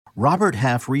Robert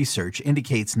Half research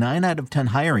indicates 9 out of 10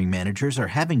 hiring managers are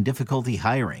having difficulty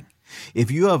hiring.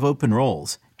 If you have open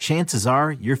roles, chances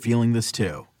are you're feeling this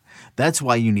too. That's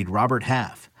why you need Robert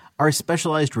Half. Our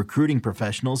specialized recruiting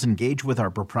professionals engage with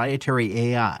our proprietary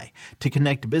AI to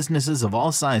connect businesses of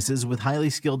all sizes with highly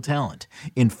skilled talent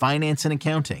in finance and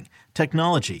accounting,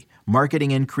 technology,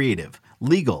 marketing and creative,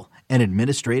 legal, and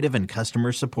administrative and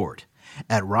customer support.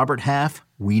 At Robert Half,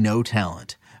 we know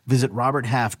talent. Visit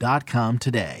roberthalf.com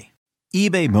today.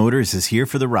 eBay Motors is here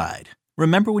for the ride.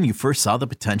 Remember when you first saw the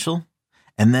potential?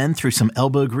 And then through some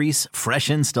elbow grease, fresh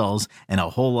installs, and a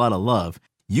whole lot of love,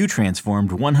 you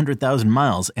transformed 100,000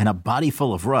 miles and a body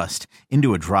full of rust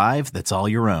into a drive that's all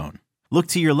your own. Look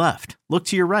to your left. Look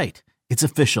to your right. It's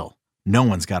official. No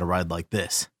one's got a ride like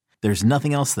this. There's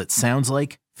nothing else that sounds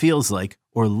like, feels like,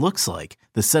 or looks like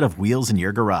the set of wheels in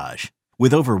your garage.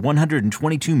 With over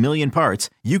 122 million parts,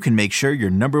 you can make sure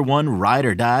your number one ride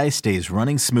or die stays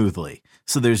running smoothly.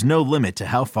 So there's no limit to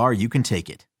how far you can take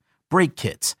it. Brake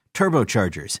kits,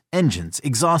 turbochargers, engines,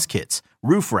 exhaust kits,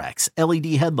 roof racks, LED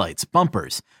headlights,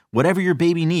 bumpers, whatever your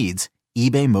baby needs,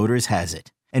 eBay Motors has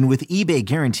it. And with eBay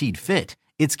Guaranteed Fit,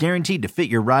 it's guaranteed to fit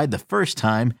your ride the first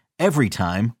time, every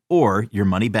time, or your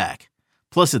money back.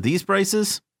 Plus at these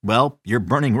prices, well, you're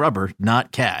burning rubber,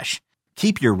 not cash.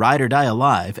 Keep your ride or die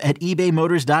alive at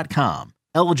ebaymotors.com.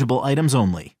 Eligible items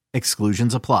only.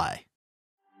 Exclusions apply.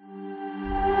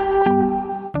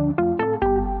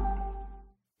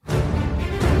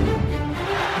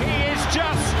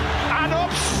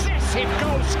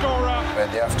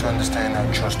 But they have to understand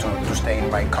I chose to stay in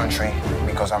my country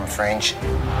because I'm French. And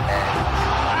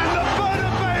the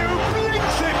Bernabeu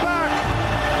blinks it back!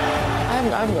 I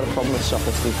haven't got a problem with soccer,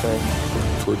 to be fair.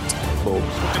 Football.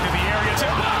 Into the area to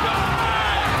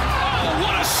oh,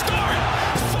 what a start!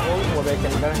 What I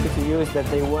can guarantee to you is that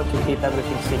they want to keep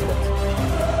everything secret.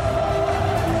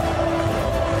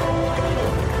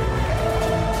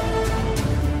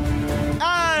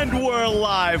 And we're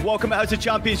live. Welcome to House of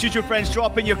Champions. Use your friends,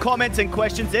 drop in your comments and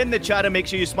questions in the chat and make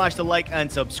sure you smash the like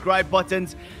and subscribe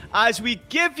buttons as we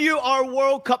give you our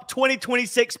World Cup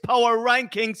 2026 power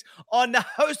rankings on the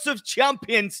House of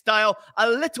Champions style. A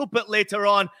little bit later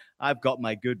on, I've got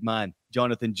my good man,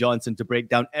 Jonathan Johnson, to break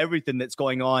down everything that's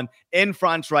going on in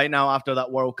France right now after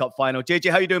that World Cup final. JJ,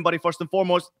 how you doing, buddy, first and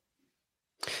foremost?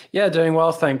 Yeah, doing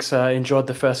well, thanks. Enjoyed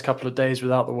the first couple of days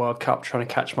without the World Cup, trying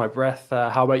to catch my breath.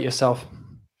 How about yourself?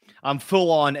 I'm full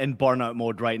on in burnout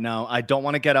mode right now. I don't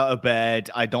want to get out of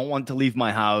bed. I don't want to leave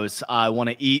my house. I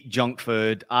want to eat junk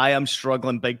food. I am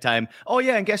struggling big time. Oh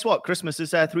yeah, and guess what? Christmas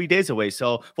is 4 days away.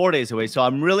 So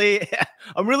I'm really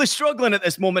struggling at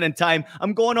this moment in time.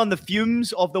 I'm going on the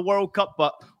fumes of the World Cup,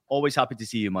 but always happy to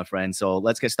see you, my friend. So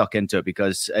let's get stuck into it,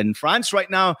 because in France right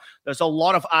now, there's a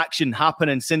lot of action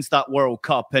happening since that World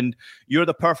Cup, and you're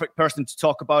the perfect person to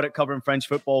talk about it, covering French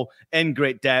football in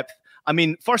great depth. I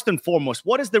mean, first and foremost,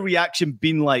 what has the reaction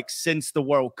been like since the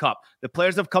World Cup? The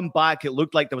players have come back. It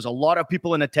looked like there was a lot of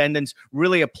people in attendance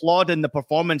really applauding the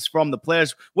performance from the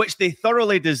players, which they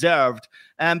thoroughly deserved.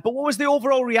 But what was the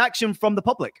overall reaction from the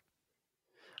public?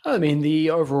 I mean,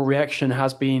 the overall reaction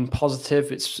has been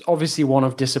positive. It's obviously one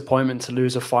of disappointment to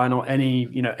lose a final. Any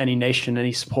nation,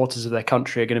 any supporters of their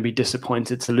country are going to be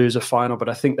disappointed to lose a final. But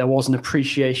I think there was an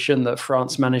appreciation that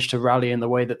France managed to rally in the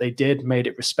way that they did, made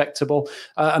it respectable.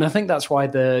 And I think that's why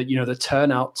the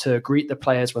turnout to greet the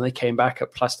players when they came back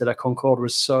at Place de la Concorde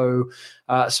was so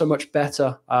much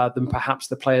better than perhaps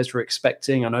the players were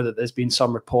expecting. I know that there's been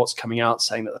some reports coming out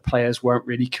saying that the players weren't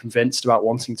really convinced about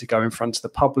wanting to go in front of the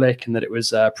public, and that it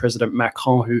was President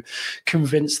Macron who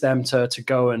convinced them to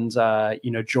go and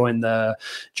join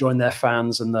their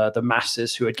fans and the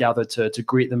masses who had gathered to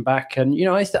greet them back. And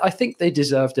I think they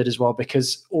deserved it as well,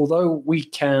 because although we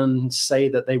can say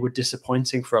that they were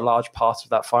disappointing for a large part of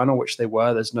that final, which they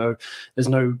were, there's no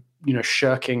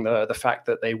shirking the fact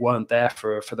that they weren't there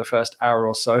for the first hour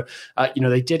or so.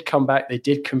 They did come back, they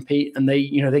did compete, and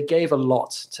they gave a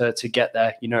lot to get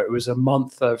there. It was a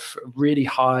month of really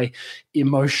high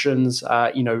emotions.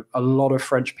 A lot of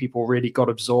French people really got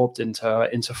absorbed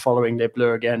into following Les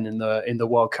Bleus again in the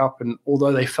World Cup. And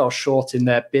although they fell short in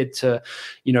their bid to,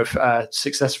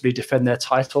 successfully defend their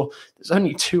title, there's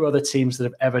only 2 other teams that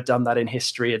have ever done that in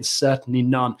history, and certainly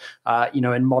none,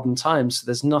 in modern times. So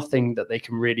there's nothing that they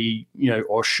can really,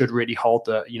 or should really hold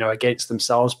against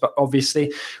themselves. But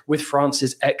obviously, with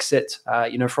France's exit,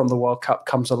 from the World Cup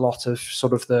comes a lot of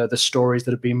sort of the stories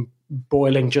that have been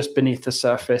boiling just beneath the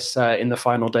surface in the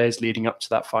final days leading up to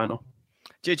that final.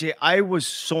 JJ, I was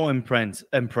so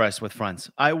impressed with France.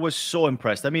 I was so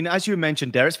impressed. I mean, as you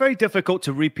mentioned there, it's very difficult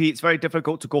to repeat. It's very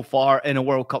difficult to go far in a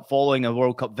World Cup following a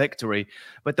World Cup victory.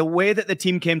 But the way that the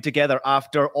team came together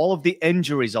after all of the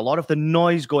injuries, a lot of the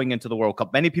noise going into the World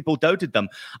Cup, many people doubted them.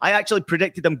 I actually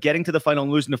predicted them getting to the final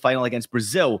and losing the final against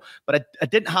Brazil, but I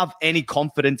didn't have any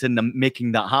confidence in them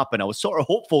making that happen. I was sort of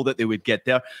hopeful that they would get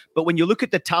there. But when you look at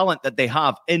the talent that they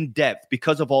have in depth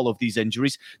because of all of these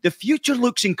injuries, the future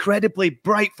looks incredibly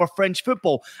bright for French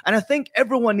football. And I think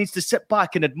everyone needs to sit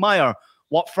back and admire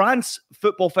what France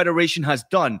Football Federation has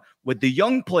done with the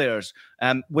young players,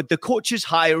 with the coaches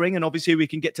hiring, and obviously we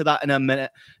can get to that in a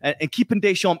minute, and keeping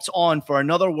Deschamps on for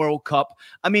another World Cup.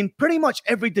 I mean, pretty much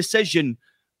every decision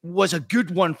was a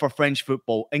good one for French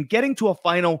football, and getting to a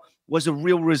final was a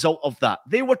real result of that.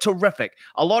 They were terrific.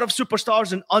 A lot of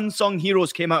superstars and unsung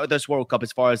heroes came out of this World Cup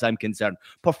as far as I'm concerned.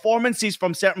 Performances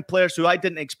from certain players who I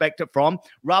didn't expect it from.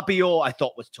 Rabiot, I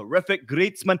thought was terrific.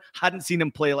 Griezmann, hadn't seen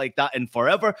him play like that in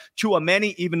forever.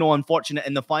 Tchouameni, even though unfortunate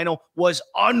in the final, was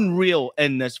unreal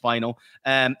in this final,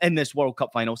 in this World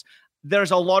Cup finals.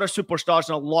 There's a lot of superstars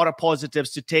and a lot of positives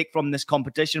to take from this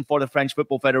competition for the French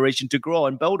Football Federation to grow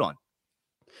and build on.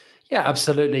 Yeah,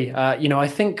 absolutely. I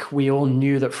think we all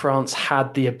knew that France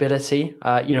had the ability,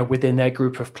 within their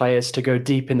group of players to go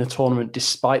deep in the tournament,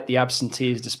 despite the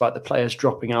absentees, despite the players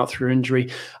dropping out through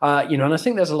injury. And I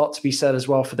think there's a lot to be said as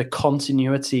well for the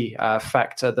continuity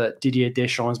factor that Didier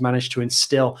Deschamps has managed to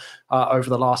instill over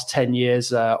the last 10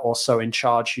 years or so in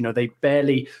charge. They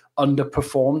barely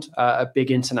underperformed at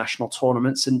big international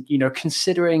tournaments. And,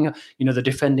 considering, the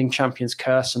defending champions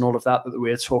curse and all of that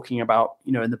we're talking about,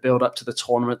 in the build up to the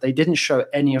tournament, they didn't show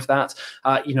any of that.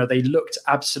 They looked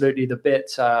absolutely the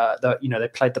bit that, they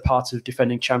played the part of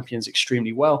defending champions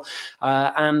extremely well.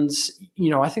 And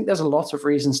I think there's a lot of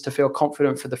reasons to feel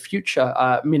confident for the future.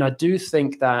 I do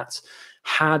think that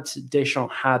had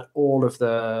Deschamps had all of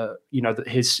the,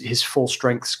 his full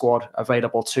strength squad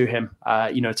available to him,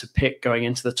 to pick going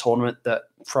into the tournament, that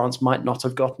France might not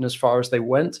have gotten as far as they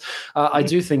went. I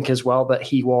do think as well that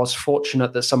he was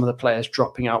fortunate that some of the players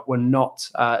dropping out were not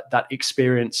that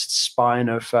experienced spine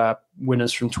of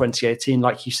winners from 2018.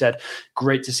 Like you said,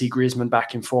 great to see Griezmann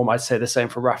back in form. I'd say the same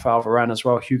for Raphael Varane as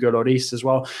well, Hugo Lloris as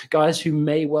well. Guys who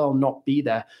may well not be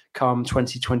there come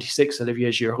 2026, Olivier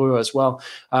Giroud as well.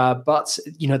 But,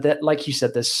 that, like you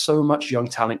said, there's so much young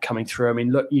talent coming through. I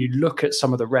mean, look at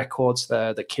some of the records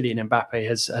that Kylian Mbappe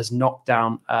has knocked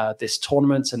down this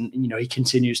tournament. And, he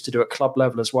continues to do at club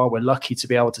level as well. We're lucky to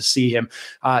be able to see him,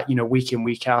 week in,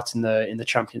 week out in the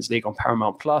Champions League on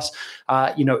Paramount Plus.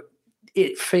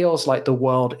 It feels like the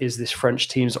world is this French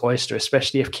team's oyster,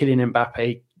 especially if Kylian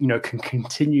Mbappe, can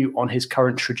continue on his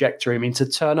current trajectory. I mean, to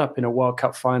turn up in a World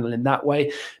Cup final in that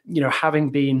way, having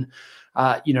been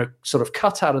sort of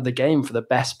cut out of the game for the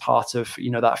best part of,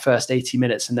 that first 80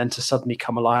 minutes, and then to suddenly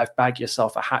come alive, bag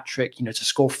yourself a hat trick, to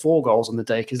score 4 goals on the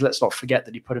day, because let's not forget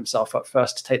that he put himself up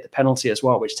first to take the penalty as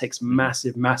well, which takes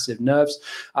massive, massive nerves.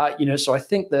 So I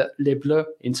think that Les Bleus,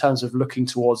 in terms of looking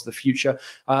towards the future,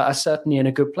 are certainly in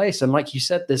a good place. And like you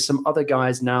said, there's some other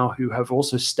guys now who have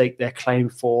also staked their claim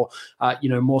for,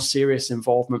 more serious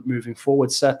involvement moving forward,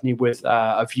 certainly with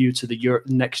a view to the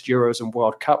next Euros and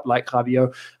World Cup, like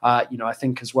Rabiot. I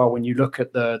think as well, when you look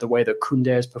at the way that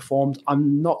Koundé has performed,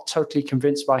 I'm not totally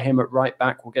convinced by him at right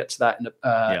back. We'll get to that in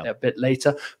a bit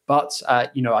later. But,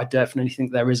 I definitely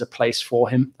think there is a place for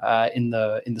him in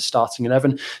the starting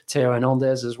 11. Theo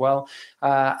Hernandez as well.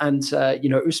 And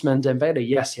Ousmane Dembele,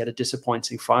 yes, he had a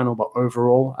disappointing final, but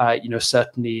overall,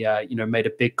 certainly, made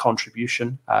a big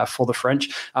contribution for the French.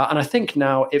 And I think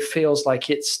now it feels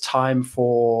like it's time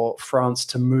for France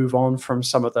to move on from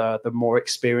some of the more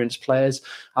experienced players.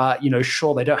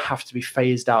 Sure, they don't have to be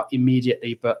phased out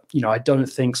immediately, but, I don't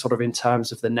think sort of in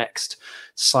terms of the next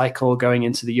cycle going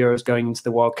into the Euros, going into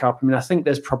the World Cup. I mean, I think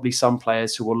there's probably some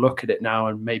players who will look at it now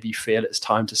and maybe feel it's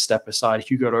time to step aside.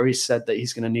 Hugo Lloris said that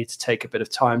he's going to need to take a bit of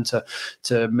time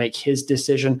to make his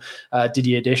decision.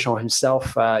 Didier Deschamps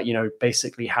himself,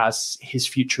 basically has his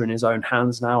future in his own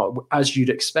hands now, as you'd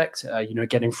expect,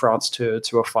 getting France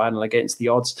to a final against the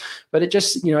odds. But it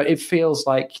just, it feels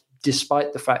like,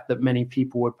 despite the fact that many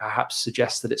people would perhaps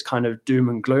suggest that it's kind of doom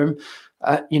and gloom,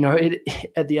 at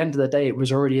the end of the day, it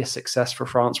was already a success for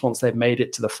France once they've made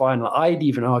it to the final. I'd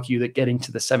even argue that getting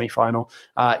to the semi-final,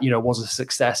 was a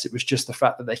success. It was just the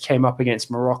fact that they came up against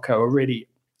Morocco, a really,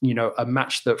 a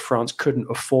match that France couldn't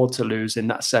afford to lose in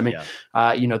that semi,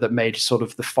 that made sort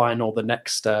of the final the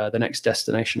next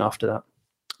destination after that.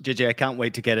 JJ, I can't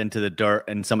wait to get into the dirt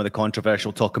and some of the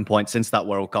controversial talking points since that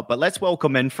World Cup. But let's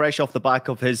welcome in, fresh off the back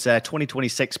of his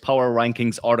 2026 Power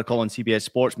Rankings article on CBS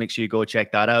Sports. Make sure you go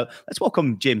check that out. Let's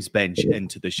welcome James Benge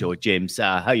into the show. James,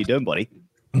 how you doing, buddy?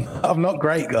 I'm not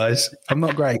great, guys. I'm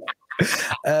not great.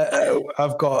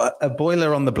 I've got a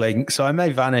boiler on the blink, so I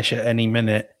may vanish at any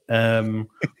minute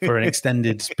for an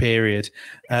extended period.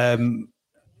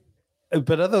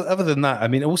 But other than that, I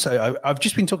mean, also I've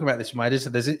just been talking about this with my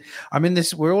editor.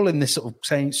 We're all in this sort of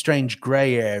same strange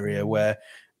grey area where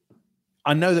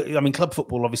I know that, I mean, club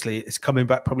football obviously is coming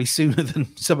back probably sooner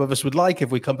than some of us would like if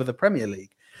we come for the Premier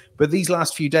League. But these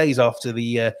last few days after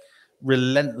the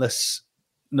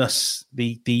relentlessness,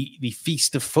 the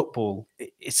feast of football,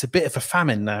 it's a bit of a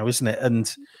famine now, isn't it?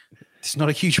 And there's not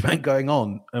a huge amount going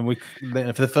on, and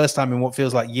for the first time in what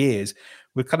feels like years,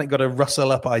 we've kind of got to rustle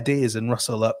up ideas and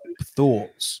rustle up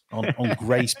thoughts on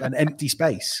grey and empty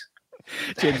space.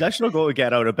 James, I struggle to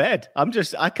get out of bed.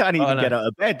 I can't even get out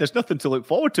of bed. There's nothing to look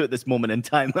forward to at this moment in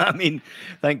time. I mean,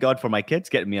 thank God for my kids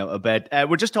getting me out of bed.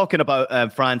 We're just talking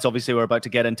about France. Obviously, we're about to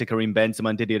get into Karim Benzema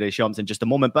and Didier Deschamps in just a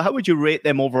moment. But how would you rate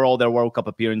them overall, their World Cup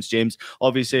appearance, James?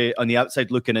 Obviously, on the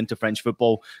outside looking into French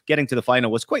football, getting to the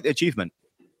final was quite the achievement.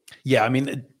 Yeah, I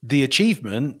mean, the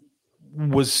achievement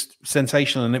was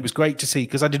sensational, and it was great to see,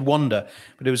 because I did wonder,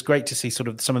 but it was great to see sort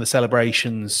of some of the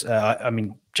celebrations. I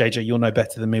mean, JJ, you'll know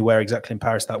better than me where exactly in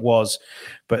Paris that was,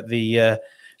 but the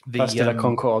Place de la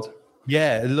Concorde.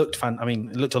 Yeah, it looked fun. I mean,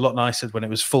 it looked a lot nicer when it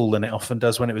was full than it often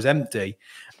does when it was empty.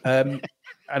 And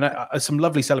some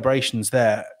lovely celebrations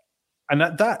there. And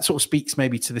that sort of speaks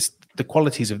maybe to the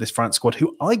qualities of this France squad,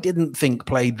 who I didn't think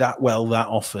played that well that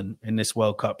often in this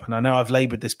World Cup. And I know I've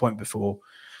laboured this point before,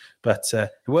 but it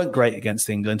weren't great against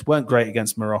England, weren't great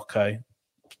against Morocco.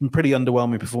 Some pretty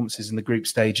underwhelming performances in the group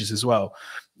stages as well.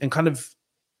 And kind of,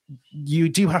 you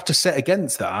do have to set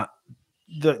against that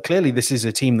clearly this is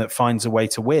a team that finds a way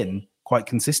to win quite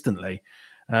consistently.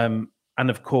 And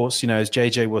of course, as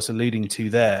JJ was alluding to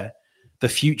there, the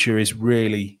future is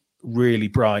really, really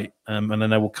bright. And I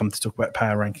know we'll come to talk about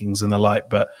power rankings and the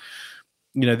like, but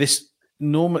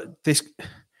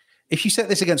if you set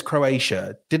this against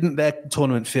Croatia, didn't their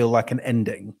tournament feel like an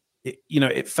ending?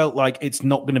 It felt like it's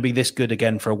not going to be this good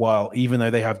again for a while, even though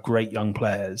they have great young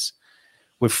players.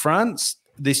 With France,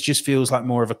 this just feels like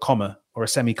more of a comma or a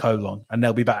semicolon, and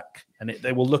they'll be back, and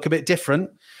they will look a bit different.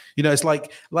 It's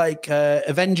like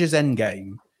Avengers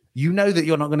Endgame. You know that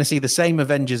you're not going to see the same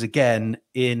Avengers again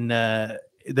in the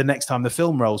next time the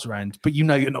film rolls around, but you're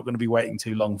not going to be waiting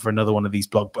too long for another one of these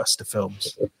blockbuster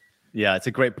films. Yeah, it's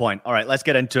a great point. All right, let's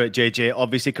get into it, JJ.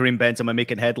 Obviously, Karim Benzema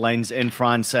making headlines in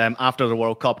France after the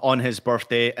World Cup on his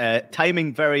birthday.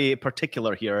 Timing very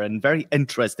particular here and very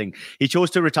interesting. He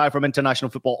chose to retire from international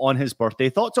football on his birthday.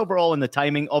 Thoughts overall on the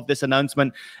timing of this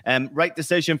announcement? Right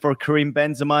decision for Karim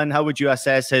Benzema, and how would you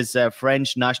assess his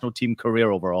French national team career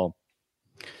overall?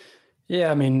 Yeah,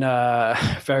 I mean,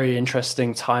 very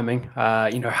interesting timing.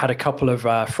 Had a couple of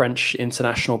French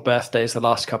international birthdays the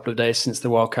last couple of days since the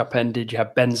World Cup ended. You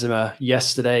had Benzema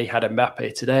yesterday, had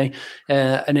Mbappe today.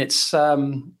 And it's,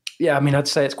 I'd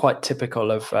say it's quite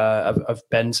typical of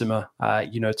Benzema,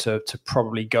 to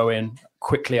probably go in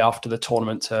quickly after the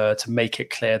tournament to make it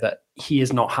clear that he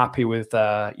is not happy with,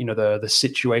 the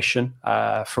situation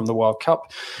from the World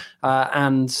Cup.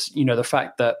 And the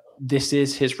fact that this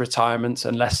is his retirement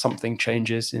unless something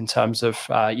changes in terms of,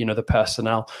 the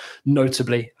personnel,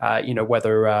 notably,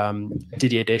 whether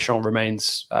Didier Deschamps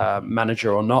remains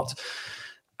manager or not.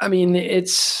 I mean,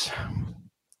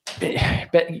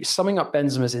 summing up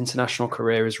Benzema's international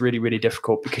career is really, really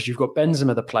difficult because you've got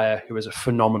Benzema, the player, who is a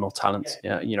phenomenal talent,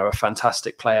 a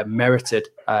fantastic player, merited,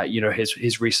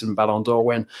 his recent Ballon d'Or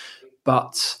win.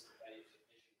 But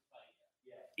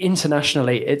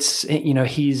internationally,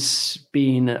 he's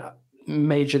been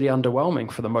majorly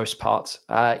underwhelming for the most part.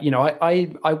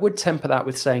 I would temper that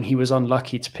with saying he was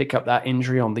unlucky to pick up that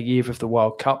injury on the eve of the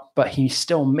World Cup, but he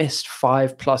still missed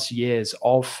 5+ years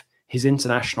of his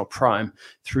international prime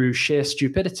through sheer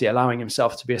stupidity, allowing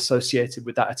himself to be associated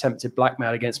with that attempted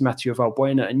blackmail against Mathieu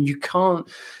Valbuena. And you can't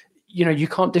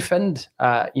defend,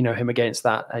 him against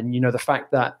that. And, the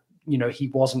fact that, he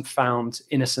wasn't found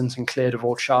innocent and cleared of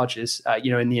all charges,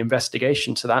 in the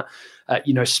investigation to that,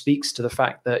 speaks to the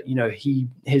fact that,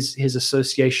 his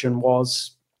association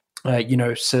was,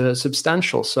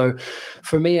 substantial. So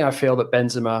for me, I feel that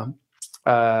Benzema,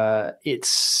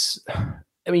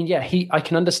 I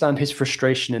can understand his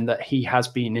frustration in that he has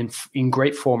been in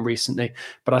great form recently,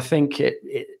 but I think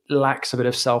it lacks a bit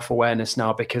of self-awareness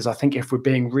now, because I think if we're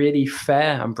being really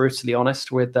fair and brutally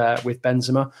honest with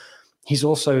Benzema, he's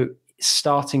also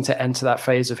starting to enter that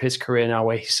phase of his career now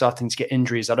where he's starting to get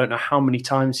injuries. I don't know how many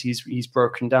times he's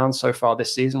broken down so far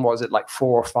this season. What is it, like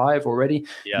 4 or 5 already?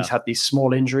 Yeah. He's had these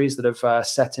small injuries that have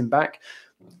set him back.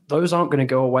 Those aren't going to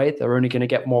go away. They're only going to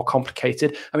get more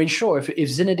complicated. I mean, sure, if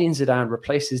Zinedine Zidane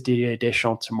replaces Didier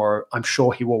Deschamps tomorrow, I'm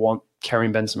sure he will want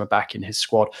Karim Benzema back in his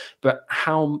squad. But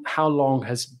how long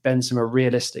has Benzema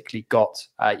realistically got,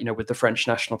 with the French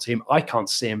national team? I can't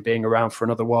see him being around for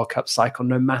another World Cup cycle,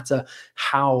 no matter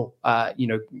how,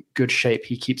 good shape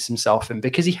he keeps himself in,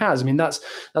 because he has. I mean, that's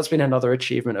been another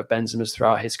achievement of Benzema's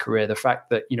throughout his career. The fact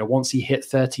that, once he hit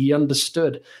 30, he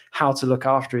understood how to look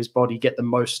after his body, get the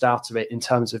most out of it in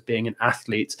terms of being an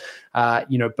athlete.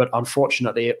 But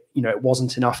unfortunately, it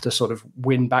wasn't enough to sort of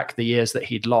win back the years that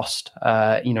he'd lost,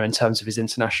 in terms of his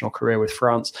international career with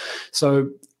France. So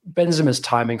Benzema's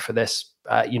timing for this,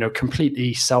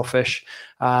 completely selfish.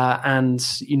 And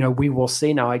we will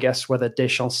see now, I guess, whether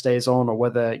Deschamps stays on or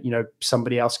whether,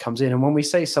 somebody else comes in. And when we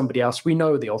say somebody else, we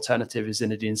know the alternative is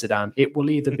Zinedine Zidane. It will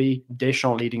either be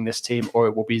Deschamps leading this team or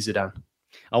it will be Zidane.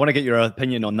 I want to get your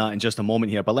opinion on that in just a moment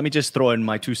here, but let me just throw in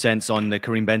my 2 cents on the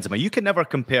Karim Benzema. You can never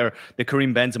compare the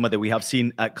Karim Benzema that we have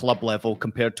seen at club level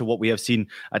compared to what we have seen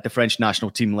at the French national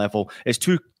team level. It's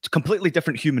 2 completely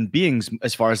different human beings,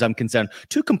 as far as I'm concerned.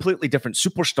 2 completely different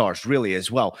superstars, really,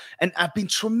 as well. And I've been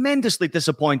tremendously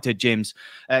disappointed,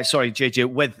 JJ,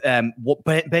 with what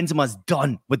Benzema's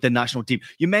done with the national team.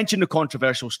 You mentioned the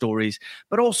controversial stories,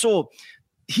 but also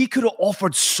he could have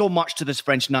offered so much to this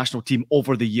French national team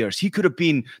over the years. He could have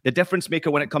been the difference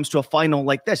maker when it comes to a final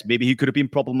like this. Maybe he could have been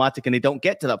problematic and they don't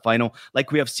get to that final,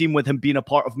 like we have seen with him being a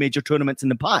part of major tournaments in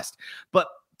the past. But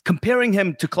comparing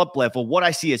him to club level, what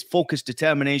I see is focus,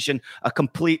 determination, a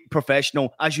complete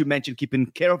professional, as you mentioned, keeping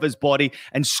care of his body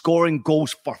and scoring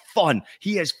goals for fun.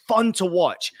 He is fun to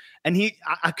watch. And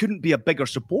I couldn't be a bigger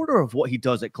supporter of what he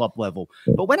does at club level.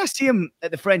 But when I see him at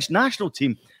the French national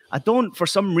team, for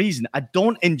some reason, I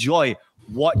don't enjoy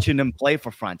watching him play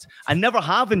for France. I never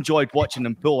have enjoyed watching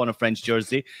him pull on a French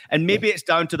jersey. And maybe it's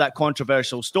down to that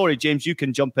controversial story. James, you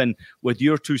can jump in with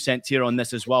your 2 cents here on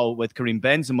this as well with Karim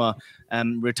Benzema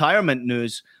retirement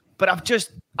news. But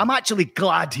I'm actually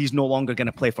glad he's no longer going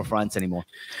to play for France anymore.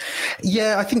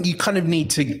 Yeah, I think you kind of need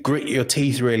to grit your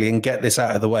teeth really and get this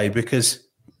out of the way, because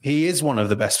he is one of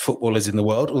the best footballers in the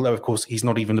world. Although, of course, he's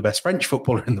not even the best French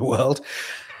footballer in the world.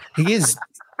 He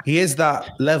is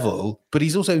that level, but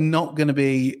he's also certainly not going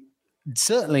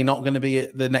to be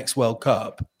at the next World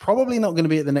Cup, probably not going to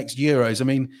be at the next Euros. I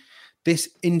mean, this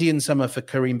Indian summer for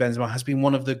Karim Benzema has been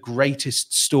one of the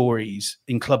greatest stories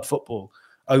in club football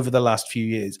over the last few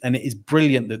years. And it is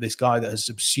brilliant that this guy that has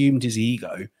subsumed his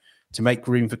ego to make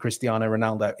room for Cristiano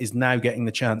Ronaldo is now getting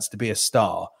the chance to be a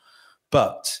star.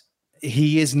 But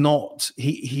he is not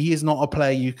a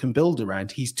player you can build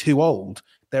around. He's too old.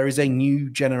 There is a new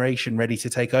generation ready to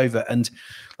take over. And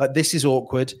this is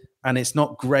awkward. And it's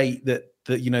not great that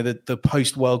the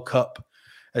post-World Cup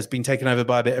has been taken over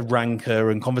by a bit of rancor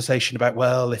and conversation about,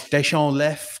 well, if Deschamps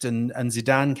left and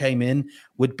Zidane came in,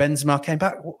 would Benzema came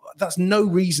back? Well, that's no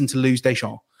reason to lose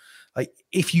Deschamps.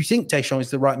 If you think Deschamps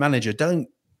is the right manager, don't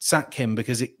sack him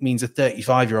because it means a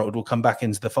 35-year-old will come back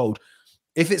into the fold.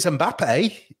 If it's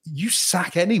Mbappe, you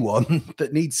sack anyone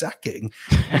that needs sacking.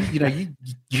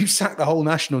 You sack the whole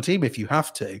national team if you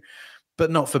have to,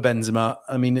 but not for Benzema.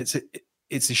 I mean, it's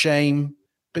a shame,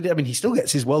 but I mean, he still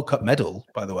gets his World Cup medal,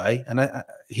 by the way, and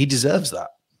he deserves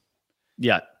that.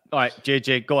 Yeah. All right,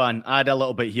 JJ, go on. Add a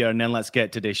little bit here, and then let's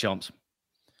get to Deschamps.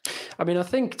 I mean, I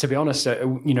think, to be honest,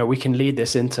 we can lead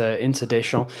this into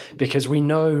Deschamps because we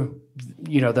know,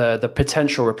 the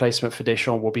potential replacement for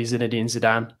Deschamps will be Zinedine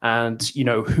Zidane, and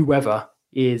whoever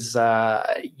is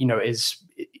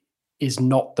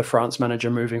not the France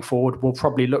manager moving forward will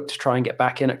probably look to try and get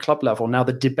back in at club level. Now,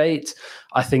 the debate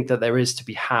I think that there is to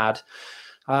be had,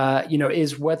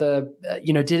 is whether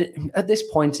at this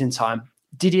point in time,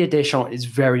 Didier Deschamps is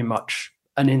very much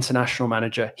an international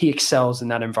manager. He excels in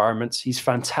that environment. He's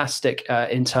fantastic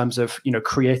in terms of,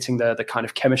 creating the kind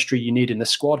of chemistry you need in the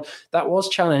squad. That was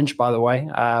challenged, by the way,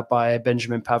 by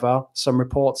Benjamin Pavard. Some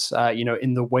reports,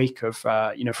 in the wake of,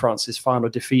 France's final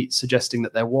defeat, suggesting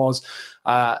that there was,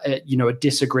 a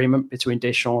disagreement between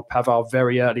Deschamps and Pavard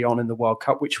very early on in the World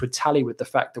Cup, which would tally with the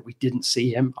fact that we didn't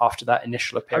see him after that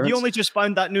initial appearance. Have you only just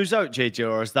found that news out, JJ,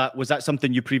 or was that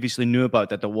something you previously knew about,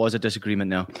 that there was a disagreement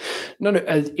now? No,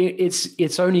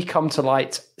 it's only come to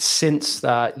light since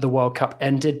the World Cup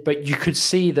ended, but you could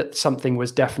see that something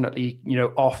was definitely,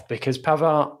 off, because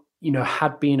Pavard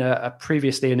had been a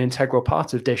previously an integral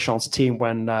part of Deschamps' team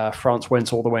when France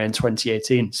went all the way in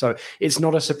 2018. So it's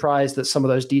not a surprise that some of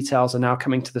those details are now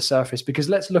coming to the surface, because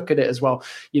let's look at it as well.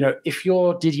 If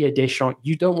you're Didier Deschamps,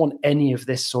 you don't want any of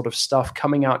this sort of stuff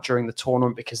coming out during the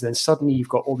tournament, because then suddenly you've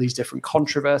got all these different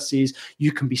controversies.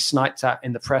 You can be sniped at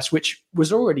in the press, which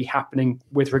was already happening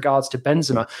with regards to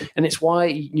Benzema. And it's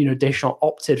why, Deschamps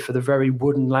opted for the very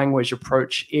wooden language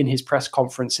approach in his press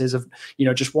conferences of,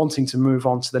 just wanting to move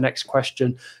on to the next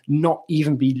question, not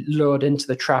even be lured into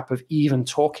the trap of even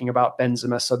talking about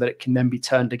Benzema, so that it can then be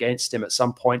turned against him at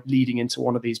some point leading into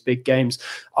one of these big games.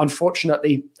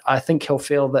 Unfortunately, I think he'll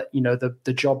feel that,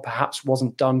 the job perhaps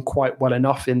wasn't done quite well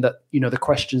enough, in that, the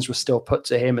questions were still put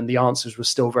to him and the answers were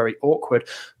still very awkward.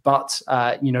 But,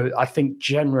 I think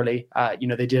generally,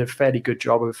 they did a fairly good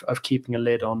job of keeping a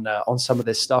lid on some of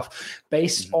this stuff.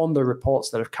 Based on the reports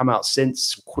that have come out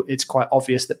since, it's quite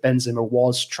obvious that Benzema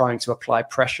was trying to apply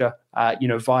pressure,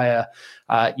 via,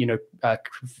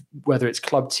 whether it's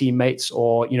club teammates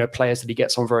or, players that he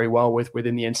gets on very well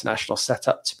within the international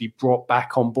setup, to be brought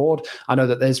back on board. I know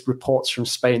that there's reports from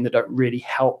Spain that don't really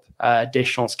help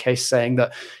Deschamps' case, saying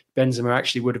that Benzema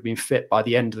actually would have been fit by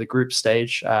the end of the group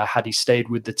stage had he stayed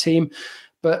with the team.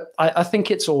 But I think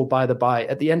it's all by the by.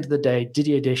 At the end of the day,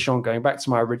 Didier Deschamps, going back to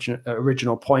my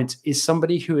original point, is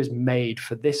somebody who is made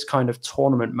for this kind of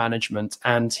tournament management,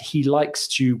 and he likes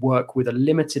to work with a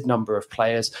limited number of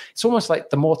players. It's almost like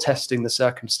the more testing the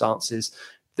circumstances,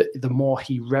 the more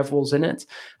he revels in it.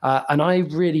 And I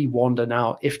really wonder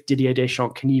now if Didier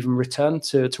Deschamps can even return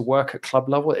to work at club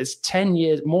level. It's 10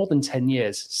 years, more than 10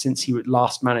 years since he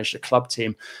last managed a club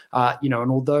team. And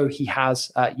although he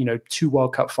has, 2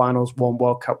 World Cup finals, 1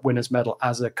 World Cup winners medal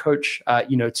as a coach,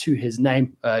 to his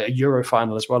name, a Euro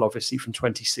final as well, obviously from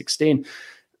 2016.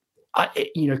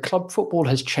 Club football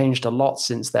has changed a lot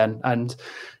since then. And,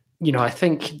 I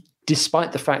think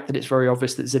despite the fact that it's very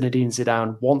obvious that Zinedine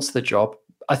Zidane wants the job,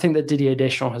 I think that Didier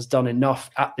Deschamps has done enough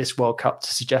at this World Cup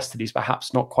to suggest that he's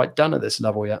perhaps not quite done at this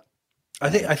level yet. I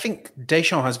think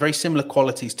Deschamps has very similar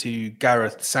qualities to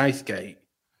Gareth Southgate,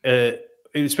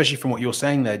 especially from what you're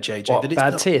saying there, JJ. What, that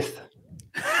bad teeth?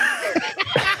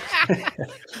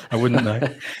 I wouldn't know.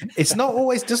 It's not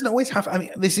always, doesn't always have. I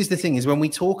mean, this is the thing, is when we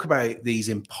talk about these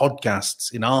in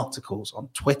podcasts, in articles, on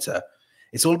Twitter,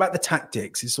 it's all about the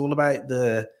tactics. It's all about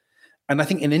and I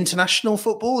think in international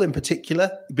football in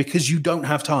particular, because you don't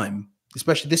have time,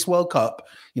 especially this World Cup,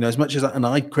 as much as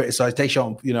I criticise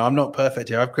Deschamps, I'm not perfect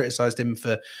here. I've criticised him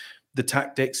for the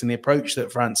tactics and the approach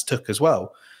that France took as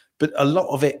well. But a lot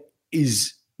of it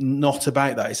is not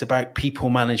about that. It's about people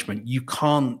management. You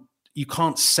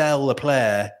can't sell a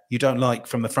player you don't like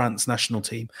from the France national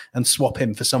team and swap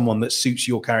him for someone that suits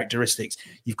your characteristics.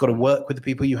 You've got to work with the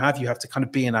people you have. You have to kind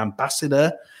of be an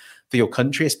ambassador for your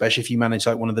country, especially if you manage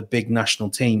like one of the big national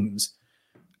teams.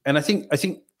 And I think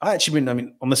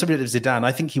on the subject of Zidane,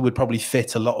 I think he would probably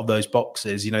fit a lot of those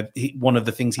boxes. One of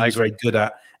the things he's very good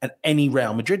at, and any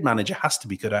Real Madrid manager has to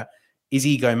be good at, is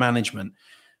ego management.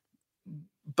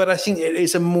 But I think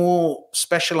it's a more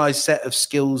specialized set of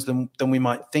skills than we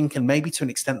might think. And maybe to an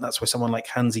extent, that's where someone like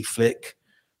Hansi Flick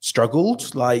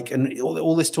struggled. And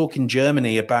all this talk in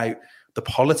Germany about the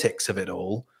politics of it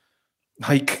all,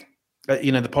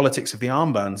 the politics of the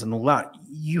armbands and all that,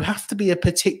 you have to be a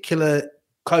particular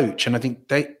coach. And I think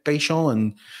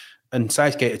Deschamps and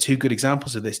Southgate are 2 good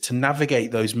examples of this, to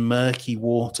navigate those murky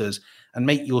waters and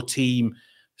make your team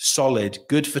solid,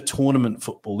 good for tournament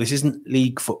football. This isn't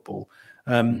league football.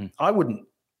 I wouldn't,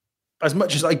 as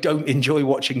much as I don't enjoy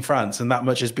watching France, and that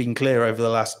much has been clear over the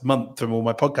last month from all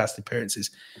my podcast appearances,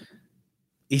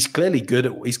 he's clearly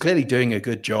doing a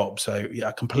good job. So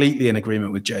yeah, completely in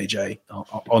agreement with JJ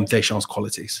on Deschamps'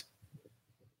 qualities.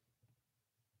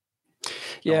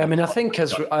 Yeah, I mean, I think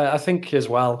as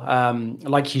well,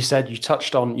 like you said, you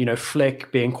touched on,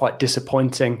 Flick being quite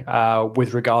disappointing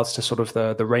with regards to sort of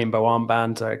the rainbow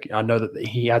armband. I know that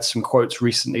he had some quotes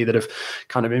recently that have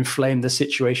kind of inflamed the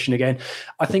situation again.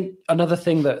 I think another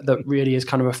thing that really is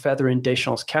kind of a feather in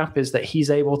Deschamps' cap is that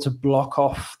he's able to block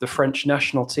off the French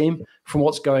national team from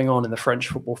what's going on in the French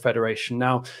Football Federation.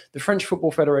 Now, the French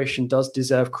Football Federation does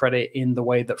deserve credit in the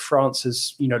way that France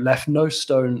has, left no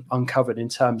stone uncovered in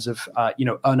terms of,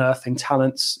 unearthing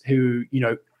talents who,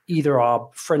 either are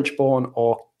French-born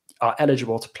or are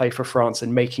eligible to play for France,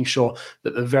 and making sure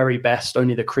that the very best,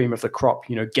 only the cream of the crop,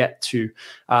 get to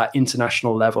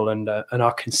international level and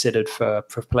are considered for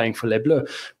playing for Les Bleus.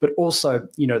 But also,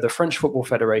 the French Football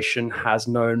Federation has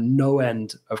known no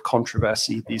end of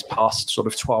controversy these past sort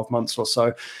of 12 months or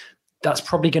so. That's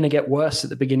probably going to get worse at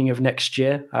the beginning of next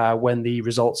year when the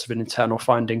results of an internal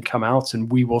finding come out,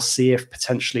 and we will see if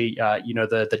potentially,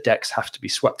 the decks have to be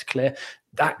swept clear.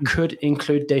 That could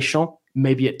include Deschamps.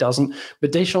 Maybe it doesn't.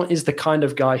 But Deschamps is the kind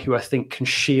of guy who I think can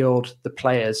shield the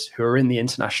players who are in the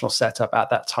international setup at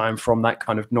that time from that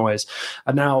kind of noise.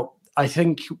 And now, I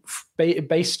think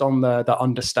based on the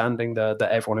understanding that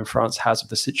everyone in France has of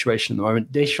the situation at the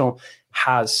moment, Deschamps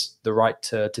has the right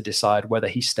to decide whether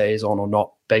he stays on or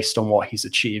not based on what he's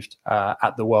achieved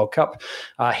at the World Cup.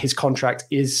 His contract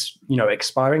is,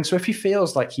 expiring. So if he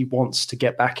feels like he wants to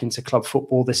get back into club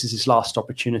football, this is his last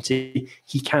opportunity,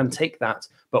 he can take that.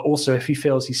 But also if he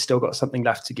feels he's still got something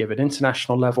left to give at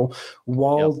international level,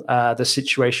 while the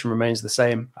situation remains the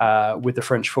same with the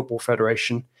French Football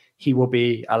Federation, he will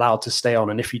be allowed to stay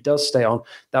on. And if he does stay on,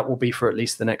 that will be for at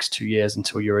least the next 2 years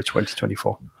until Euro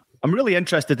 2024. I'm really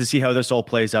interested to see how this all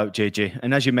plays out, JJ.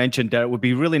 And as you mentioned, it would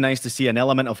be really nice to see an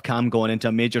element of calm going into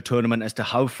a major tournament as to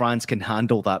how France can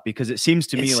handle that, because it seems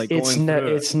to me like it's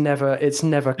never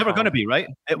going to be, right?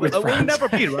 It will never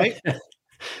be, right?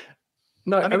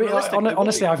 No, I mean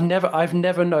honestly, I've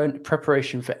never known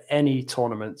preparation for any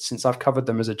tournament since I've covered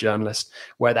them as a journalist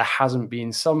where there hasn't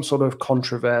been some sort of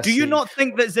controversy. Do you not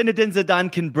think that Zinedine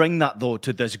Zidane can bring that though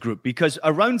to this group? Because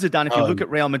around Zidane, if you look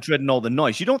at Real Madrid and all the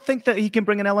noise, you don't think that he can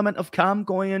bring an element of calm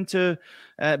going into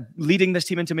leading this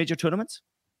team into major tournaments?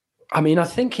 I mean, I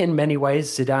think in many ways,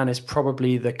 Zidane is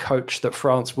probably the coach that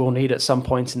France will need at some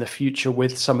point in the future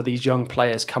with some of these young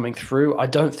players coming through. I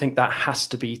don't think that has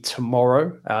to be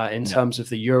tomorrow in terms of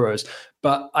the Euros.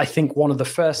 But I think one of the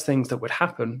first things that would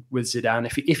happen with Zidane,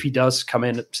 if he does come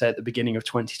in, say, at the beginning of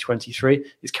 2023,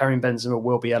 is Karim Benzema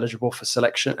will be eligible for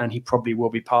selection and he probably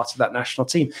will be part of that national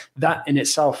team. That in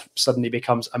itself suddenly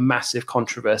becomes a massive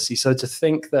controversy. So to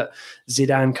think that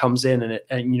Zidane comes in and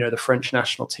the French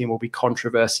national team will be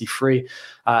controversy free,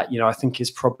 I think is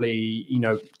probably,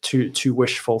 too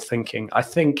wishful thinking. I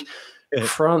think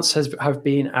France have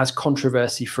been as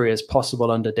controversy-free as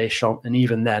possible under Deschamps, and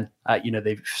even then,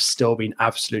 they've still been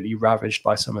absolutely ravaged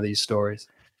by some of these stories.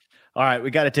 All right,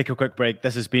 we got to take a quick break.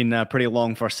 This has been a pretty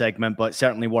long first segment, but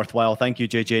certainly worthwhile. Thank you,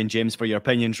 JJ and James, for your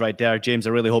opinions right there. James, I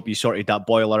really hope you sorted that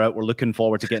boiler out. We're looking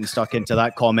forward to getting stuck into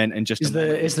that comment in just a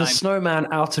moment. Is the snowman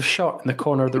out of shot in the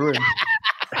corner of the room?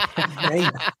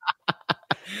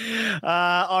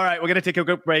 All right, we're going to take a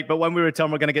quick break, but when we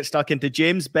return, we're going to get stuck into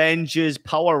James Benge's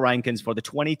power rankings for the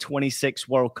 2026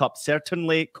 World Cup.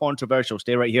 Certainly controversial.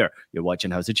 Stay right here. You're watching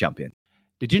House of Champions.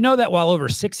 Did you know that while over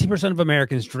 60% of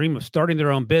Americans dream of starting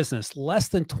their own business, less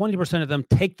than 20% of them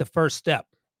take the first step?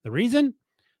 The reason?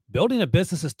 Building a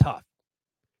business is tough.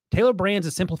 Taylor Brands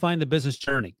is simplifying the business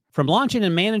journey. From launching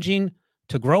and managing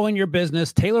to growing your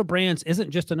business, Taylor Brands isn't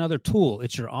just another tool.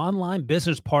 It's your online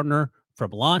business partner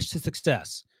from launch to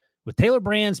success. With Taylor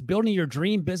Brands, building your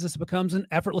dream business becomes an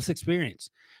effortless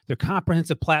experience. Their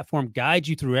comprehensive platform guides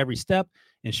you through every step,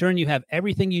 ensuring you have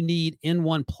everything you need in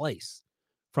one place.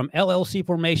 From LLC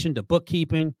formation to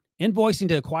bookkeeping, invoicing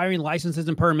to acquiring licenses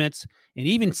and permits, and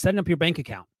even setting up your bank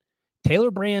account, Taylor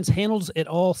Brands handles it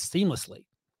all seamlessly.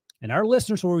 And our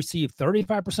listeners will receive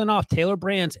 35% off Taylor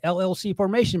Brands LLC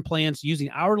formation plans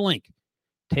using our link,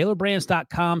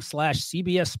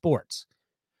 taylorbrands.com/CBS Sports.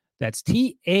 That's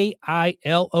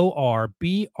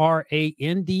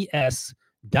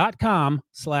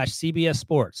TAILORBRANDS.com/CBS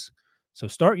Sports. So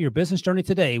start your business journey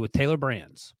today with Taylor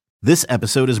Brands. This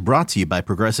episode is brought to you by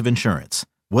Progressive Insurance.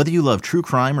 Whether you love true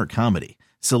crime or comedy,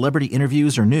 celebrity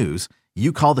interviews or news,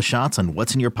 you call the shots on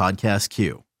what's in your podcast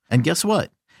queue. And guess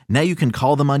what? Now you can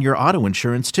call them on your auto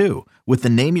insurance too with the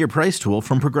Name Your Price tool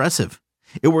from Progressive.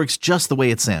 It works just the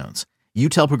way it sounds. You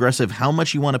tell Progressive how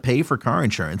much you want to pay for car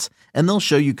insurance, and they'll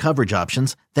show you coverage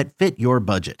options that fit your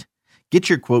budget. Get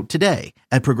your quote today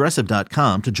at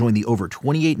Progressive.com to join the over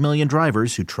 28 million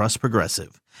drivers who trust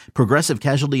Progressive. Progressive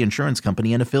Casualty Insurance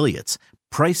Company and Affiliates.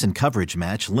 Price and coverage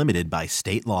match limited by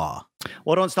state law.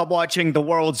 Well, don't stop watching the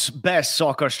world's best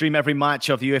soccer. Stream every match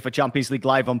of the UEFA Champions League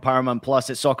live on Paramount Plus.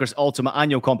 It's soccer's ultimate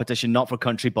annual competition, not for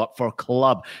country, but for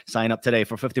club. Sign up today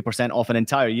for 50% off an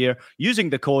entire year using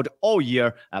the code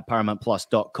ALLYEAR at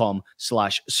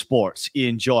ParamountPlus.com/sports.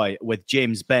 Enjoy with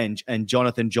James Benge and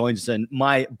Jonathan Johnson.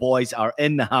 My boys are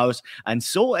in the house, and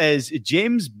so is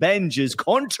James Benge's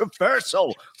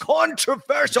controversial power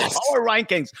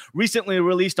rankings recently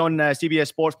released on CBS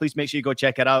Sports. Please make sure you go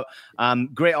check it out.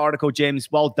 Great article,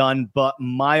 James. Well done. But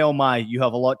my, oh my, you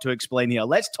have a lot to explain here.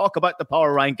 Let's talk about the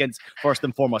power rankings first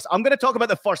and foremost. I'm going to talk about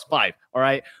the first five. All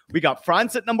right. We got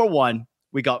France at number 1.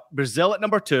 We got Brazil at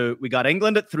number 2. We got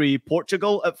England at 3,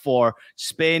 Portugal at 4,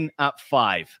 Spain at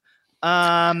 5.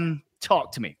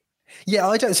 Talk to me. Yeah,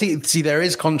 I don't see. There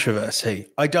is controversy.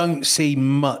 I don't see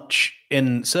much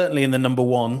certainly in the number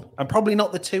one, and probably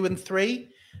not the 2 and 3.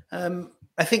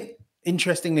 I think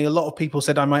interestingly, a lot of people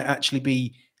said I might actually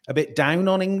be a bit down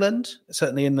on England.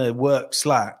 Certainly in the work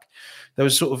Slack, there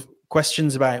was sort of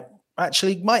questions about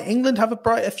actually might England have a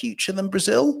brighter future than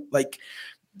Brazil? Like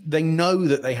they know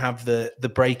that they have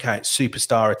the breakout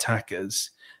superstar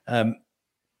attackers.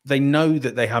 They know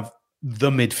that they have the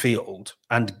midfield,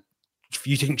 and if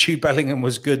you think Jude Bellingham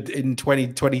was good in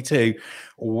 2022,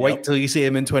 wait till you see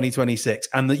him in 2026.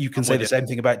 And that you can say the same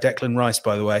thing about Declan Rice,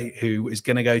 by the way, who is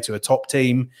going to go to a top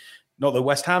team. Not that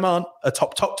West Ham aren't a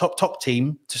top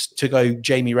team to go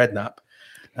Jamie Redknapp.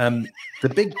 The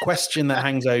big question that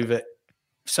hangs over.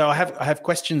 So I have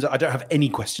questions. I don't have any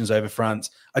questions over France.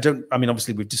 I mean,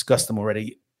 obviously we've discussed them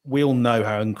already. We all know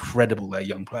how incredible their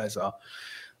young players are.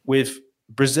 With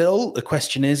Brazil, the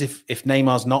question is if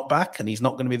Neymar's not back, and he's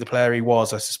not going to be the player he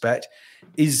was, I suspect,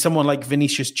 is someone like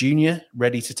Vinicius Jr.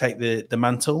 ready to take the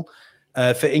mantle?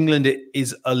 For England, it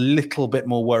is a little bit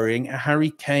more worrying. Harry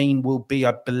Kane will be,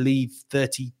 I believe,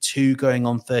 32 going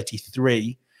on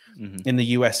 33 in the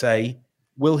USA.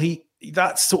 Will he?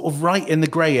 That's sort of right in the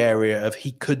grey area of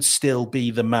he could still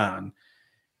be the man.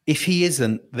 If he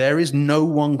isn't, there is no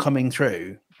one coming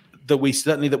through that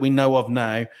we know of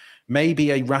now.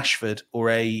 Maybe a Rashford or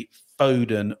a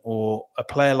Foden or a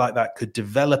player like that could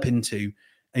develop into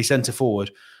a centre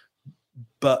forward.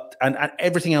 But and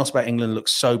everything else about England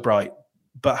looks so bright.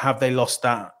 But have they lost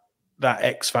that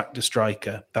X factor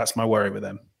striker? That's my worry with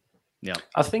them. Yeah,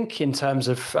 I think in terms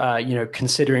of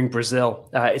considering Brazil,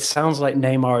 it sounds like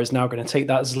Neymar is now going to take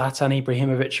that Zlatan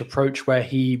Ibrahimovic approach, where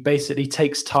he basically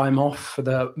takes time off for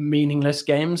the meaningless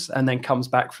games and then comes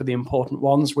back for the important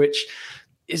ones, which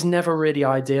is never really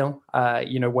ideal.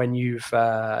 When you've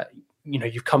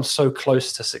come so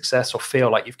close to success, or feel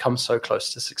like you've come so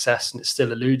close to success, and it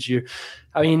still eludes you.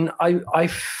 I mean, I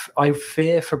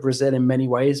fear for Brazil in many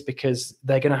ways, because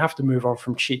they're going to have to move on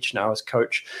from Tite now as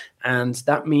coach, and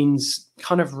that means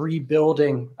kind of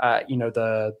rebuilding,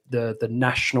 the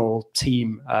national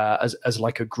team as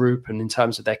like a group, and in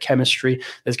terms of their chemistry,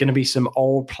 there's going to be some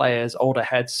old players, older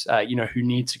heads, who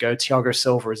need to go. Thiago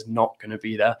Silva is not going to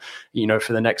be there,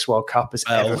 for the next World Cup as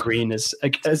evergreen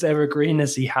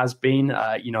as he has been.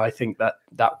 I think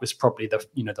that was probably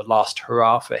the last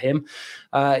hurrah for him.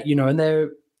 And they're,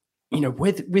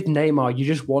 with Neymar, you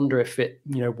just wonder if it,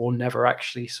 will never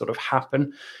actually sort of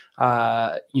happen,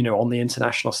 on the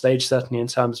international stage, certainly in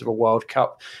terms of a World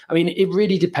Cup. I mean, it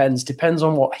really depends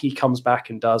on what he comes back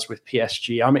and does with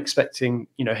PSG. I'm expecting,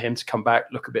 him to come back,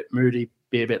 look a bit moody,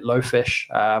 be a bit low-fish.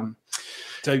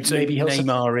 So maybe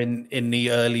Neymar in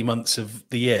the early months of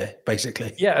the year,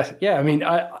 basically. Yeah. I mean,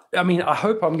 I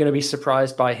hope I'm going to be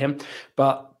surprised by him,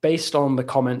 but based on the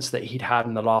comments that he'd had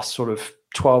in the last sort of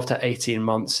 12 to 18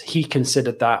 months, he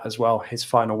considered that as well his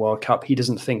final World Cup. He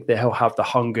doesn't think that he'll have the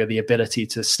hunger, the ability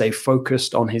to stay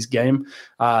focused on his game,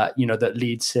 that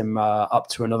leads him up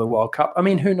to another World Cup. I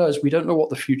mean, who knows? We don't know what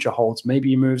the future holds. Maybe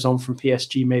he moves on from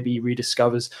PSG. Maybe he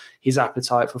rediscovers his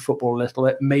appetite for football a little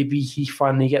bit. Maybe he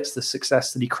finally gets the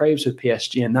success that he craves with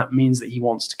PSG, and that means that he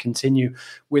wants to continue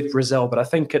with Brazil. But I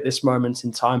think at this moment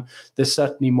in time, there's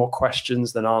certainly more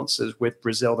questions than answers with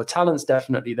Brazil. The talent's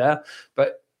definitely there,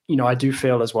 but I do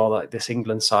feel as well like this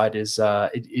England side is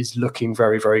looking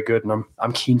very, very good, and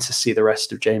I'm keen to see the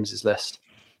rest of James's list.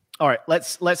 All right,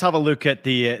 let's have a look at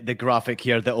the graphic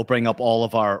here that will bring up all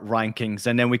of our rankings,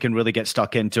 and then we can really get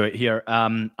stuck into it here.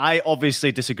 I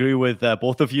obviously disagree with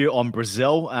both of you on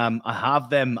Brazil. I have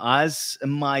them as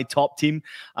my top team,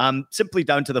 simply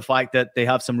down to the fact that they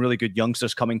have some really good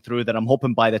youngsters coming through that I'm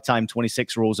hoping by the time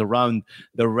 26 rolls around,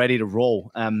 they're ready to roll.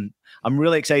 I'm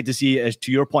really excited to see, as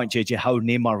to your point, JJ, how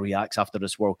Neymar reacts after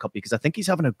this World Cup, because I think he's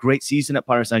having a great season at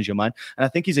Paris Saint-Germain, and I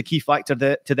think he's a key factor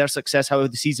to their success, how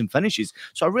the season finishes.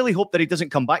 So I really hope that he doesn't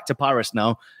come back to Paris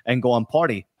now and go on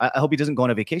party. I hope he doesn't go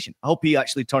on a vacation. I hope he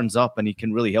actually turns up and he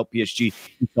can really help PSG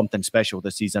do something special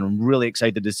this season. I'm really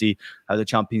excited to see how the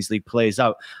Champions League plays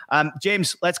out.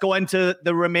 James, let's go into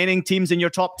the remaining teams in your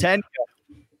top 10.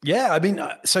 Yeah, I mean,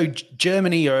 so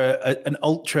Germany are an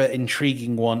ultra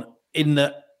intriguing one in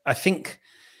that I think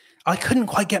I couldn't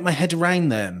quite get my head around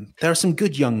them. There are some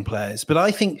good young players, but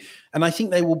I think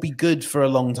they will be good for a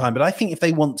long time. But I think if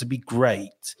they want to be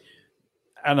great,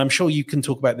 and I'm sure you can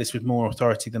talk about this with more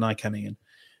authority than I can, Ian,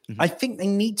 I think they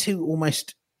need to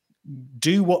almost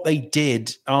do what they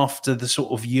did after the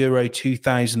sort of Euro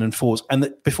 2004s. And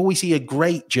that before we see a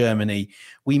great Germany,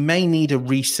 we may need a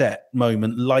reset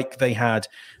moment like they had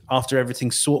after everything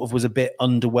sort of was a bit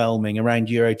underwhelming around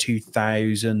Euro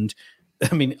 2000.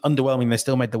 I mean, underwhelming. They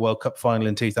still made the World Cup final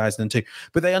in 2002,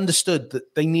 but they understood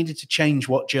that they needed to change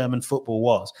what German football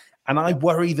was. And I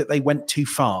worry that they went too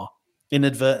far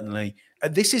inadvertently. I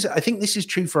think this is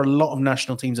true for a lot of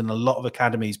national teams and a lot of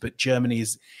academies, but Germany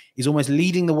is almost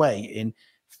leading the way in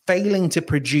failing to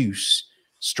produce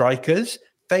strikers,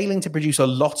 failing to produce a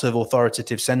lot of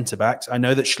authoritative centre-backs. I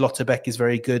know that Schlotterbeck is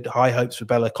very good, high hopes for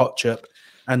Bela Kotchup,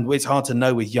 and it's hard to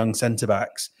know with young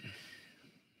centre-backs.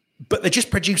 But they're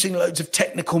just producing loads of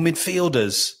technical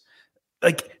midfielders.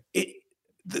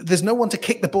 There's no one to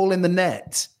kick the ball in the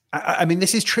net. I mean,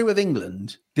 this is true of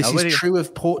England. This is true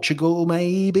of Portugal,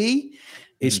 maybe.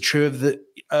 It's true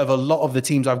of a lot of the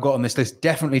teams I've got on this list.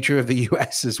 Definitely true of the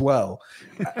US as well.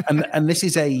 And this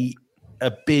is a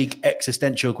big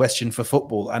existential question for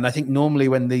football. And I think normally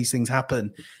when these things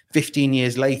happen, 15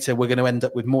 years later, we're going to end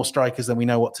up with more strikers than we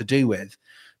know what to do with.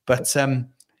 But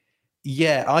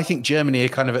I think Germany are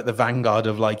kind of at the vanguard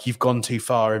of you've gone too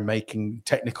far in making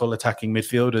technical attacking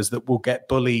midfielders that will get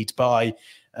bullied by.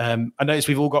 I notice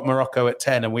we've all got Morocco at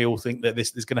 10, and we all think that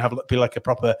this is going to be like a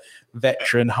proper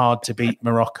veteran, hard to beat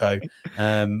Morocco.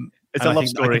 It's a love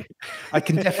story. I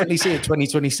can definitely see it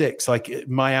 2026, like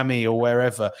Miami or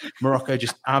wherever. Morocco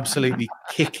just absolutely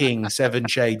kicking 7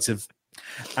 shades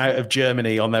out of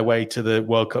Germany on their way to the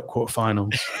World Cup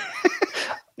quarterfinals.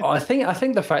 I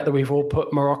think the fact that we've all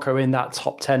put Morocco in that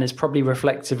top 10 is probably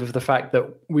reflective of the fact that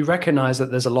we recognize that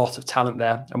there's a lot of talent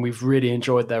there, and we've really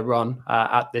enjoyed their run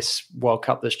at this World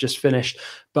Cup that's just finished.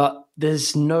 But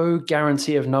there's no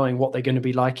guarantee of knowing what they're going to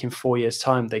be like in 4 years'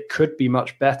 time. They could be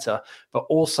much better, but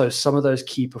also some of those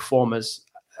key performers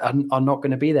are not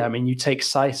going to be there. I mean, you take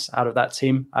Saiss out of that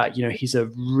team. He's a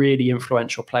really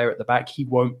influential player at the back. He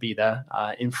won't be there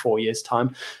in 4 years'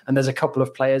 time. And there's a couple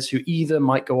of players who either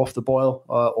might go off the boil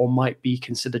or might be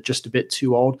considered just a bit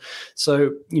too old.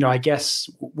 So, I guess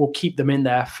we'll keep them in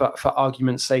there for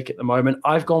argument's sake at the moment.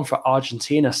 I've gone for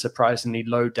Argentina surprisingly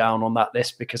low down on that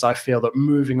list because I feel that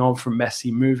moving on from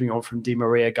Messi, moving on from Di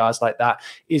Maria, guys like that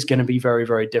is going to be very,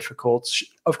 very difficult.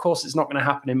 Of course, it's not going to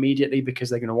happen immediately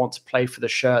because they're going to want to play for the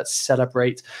shirt,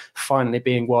 celebrate finally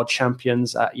being world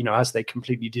champions, as they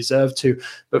completely deserve to.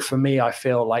 But for me, I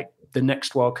feel like the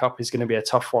next World Cup is going to be a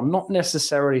tough one. Not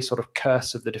necessarily sort of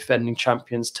curse of the defending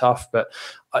champions tough, but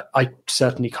I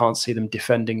certainly can't see them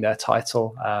defending their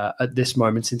title at this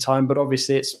moment in time. But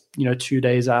obviously it's, 2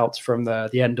 days out from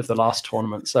the end of the last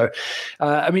tournament. So,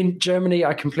 Germany,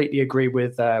 I completely agree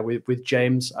with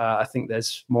James. I think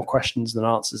there's more questions than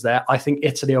answers there. I think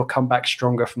Italy will come back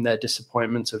stronger from their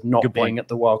disappointment of not being at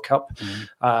the World Cup.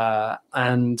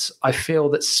 And I feel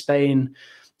that Spain...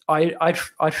 I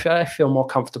feel more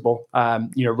comfortable,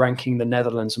 ranking the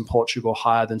Netherlands and Portugal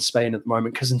higher than Spain at the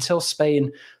moment, because until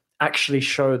Spain actually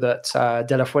show that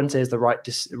De La Fuente is the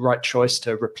right choice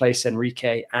to replace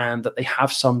Enrique and that they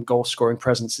have some goal-scoring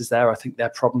presences there, I think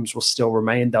their problems will still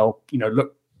remain. They'll,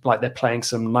 look like they're playing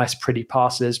some nice, pretty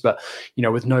passes, but,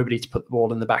 with nobody to put the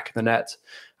ball in the back of the net.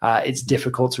 It's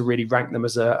difficult to really rank them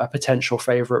as a potential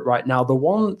favorite right now. The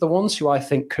ones who I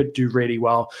think could do really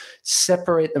well,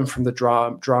 separate them from the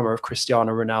drama of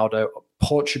Cristiano Ronaldo.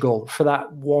 Portugal, for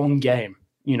that one game,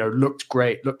 looked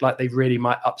great, looked like they really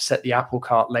might upset the apple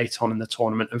cart late on in the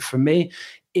tournament. And for me,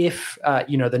 if,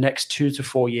 the next 2 to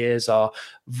 4 years are,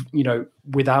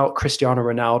 without Cristiano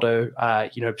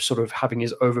Ronaldo, sort of having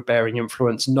his overbearing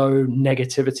influence, no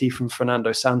negativity from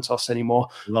Fernando Santos anymore.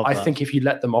 I think if you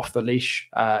let them off the leash,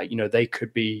 they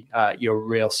could be your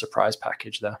real surprise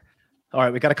package there. All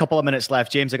right, we got a couple of minutes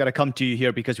left. James, I got to come to you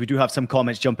here because we do have some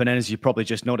comments jumping in, as you probably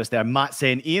just noticed there. Matt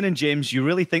saying, Ian and James, you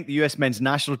really think the US men's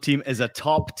national team is a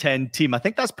top 10 team? I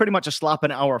think that's pretty much a slap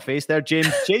in our face there, James.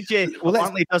 JJ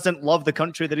apparently doesn't love the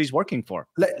country that he's working for.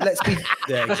 Let's be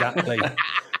there, exactly.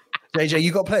 JJ,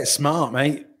 you got to play it smart,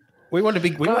 mate. We want to be.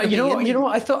 You know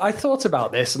what? I thought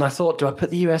about this, and I thought, do I put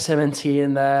the USMNT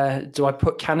in there? Do I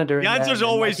put Canada in there? The answer's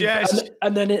always yes.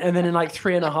 And then in like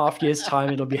 3.5 years'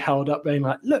 time, it'll be held up, being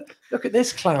like, look at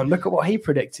this clown. Look at what he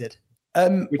predicted.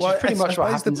 Which is pretty much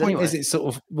what happens. The point anyway. is, it's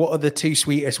sort of what are the 2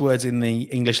 sweetest words in the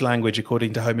English language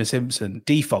according to Homer Simpson?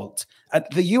 Default.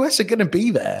 The US are going to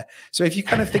be there. So if you're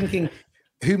kind of thinking,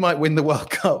 who might win the World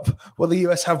Cup? Well, the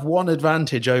US have one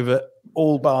advantage over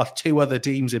all bar 2 other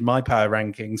teams in my power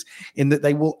rankings, in that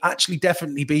they will actually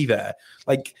definitely be there.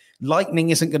 Like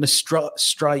lightning isn't going to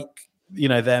strike,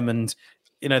 them, and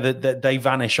that they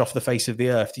vanish off the face of the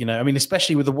earth.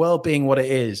 Especially with the world being what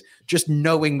it is, just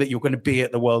knowing that you're going to be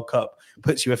at the World Cup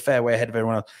puts you a fair way ahead of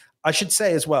everyone else. I should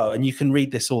say as well, and you can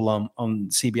read this all on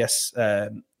CBS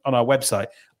on our website.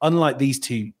 Unlike these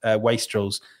 2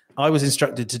 wastrels, I was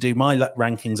instructed to do my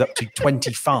rankings up to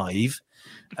 25.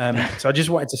 So I just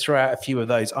wanted to throw out a few of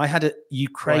those. I had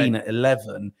Ukraine at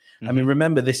 11. I mean,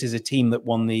 remember, this is a team that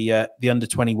won the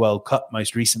Under-20 World Cup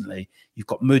most recently. You've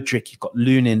got Mudryk, you've got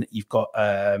Lunin, you've got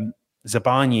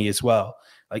Zabarny as well.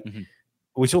 Like,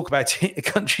 we talk about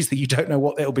countries that you don't know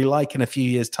what it'll be like in a few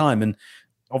years' time. And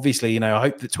obviously, I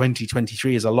hope that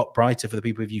 2023 is a lot brighter for the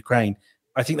people of Ukraine.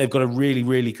 I think they've got a really,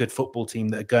 really good football team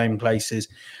that are going places.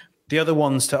 The other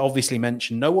ones to obviously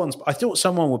mention, I thought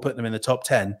someone would put them in the top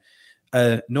 10.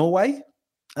 Norway,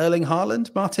 Erling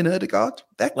Haaland, Martin Ødegaard.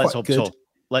 They're quite good.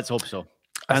 Let's hope so.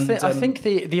 I think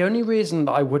the only reason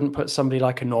that I wouldn't put somebody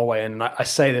like a Norway, and I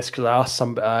say this because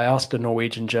I asked a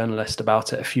Norwegian journalist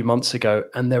about it a few months ago,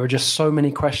 and there were just so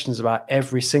many questions about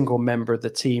every single member of the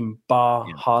team, bar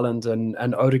Haaland and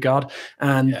Ødegaard.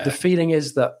 And the feeling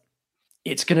is that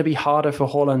it's going to be harder for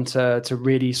Haaland to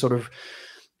really sort of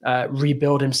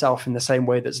rebuild himself in the same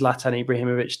way that Zlatan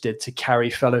Ibrahimovic did to carry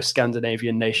fellow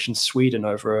Scandinavian nation Sweden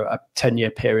over a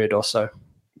 10-year period or so.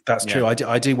 That's true.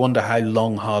 I do wonder how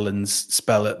long Haaland's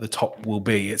spell at the top will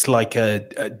be. It's like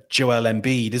a Joel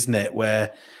Embiid, isn't it?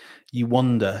 Where you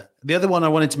wonder. The other one I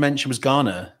wanted to mention was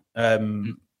Ghana.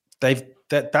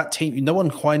 That team. No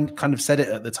one quite kind of said it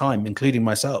at the time, including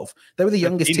myself. They were the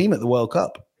youngest team at the World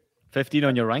Cup. 15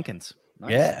 on your rankings.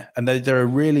 Nice. Yeah, and they're a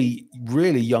really,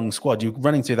 really young squad. You're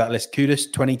running through that list.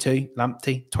 Kudus, 22.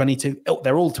 Lamptey, 22. Oh,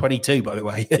 they're all 22, by the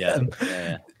way.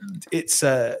 Yeah. It's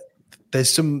there's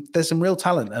some real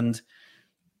talent, and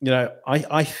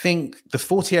I think the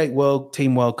 48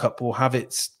 World Cup will have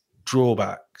its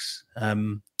drawbacks.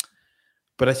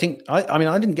 But I think I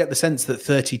didn't get the sense that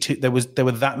 32 there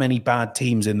were that many bad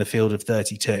teams in the field of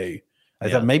 32. I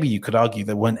thought maybe you could argue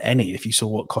there weren't any if you saw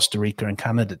what Costa Rica and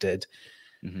Canada did.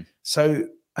 Mm-hmm. So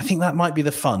I think that might be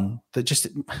the fun.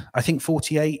 I think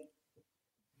 48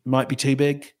 might be too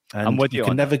big, and I'm with you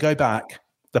can never go back.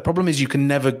 The problem is you can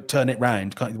never turn it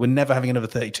round. We're never having another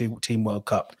 32-team World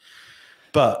Cup.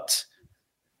 But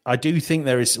I do think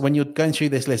there is, when you're going through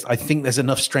this list, I think there's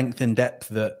enough strength and depth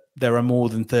that there are more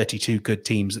than 32 good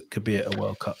teams that could be at a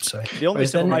World Cup. So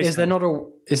is there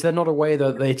not a way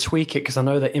that they tweak it? Because I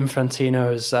know that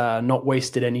Infantino has not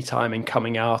wasted any time in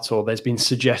coming out, or there's been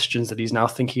suggestions that he's now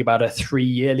thinking about a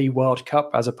 3-yearly World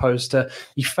Cup as opposed to,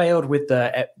 he failed with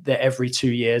the every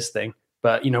 2 years thing.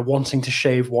 But, wanting to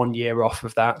shave 1 year off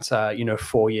of that,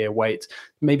 4-year wait,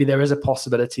 maybe there is a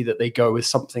possibility that they go with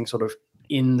something sort of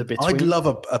in the between. I'd love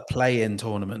a play-in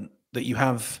tournament that you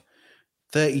have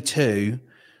 32,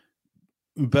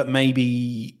 but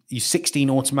maybe you 16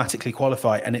 automatically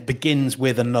qualify, and it begins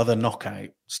with another knockout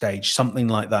stage, something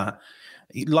like that.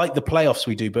 Like the playoffs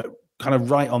we do, but kind of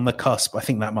right on the cusp. I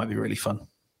think that might be really fun.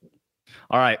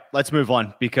 All right, let's move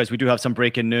on because we do have some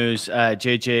breaking news.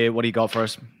 JJ, what do you got for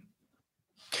us?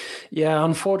 Yeah,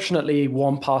 unfortunately,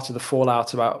 one part of the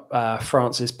fallout about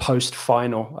France's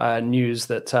post-final news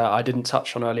that I didn't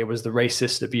touch on earlier was the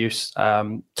racist abuse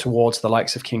towards the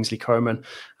likes of Kingsley Coman,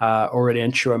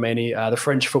 Aurélien Tchouameni. The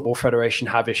French Football Federation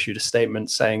have issued a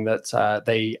statement saying that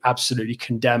they absolutely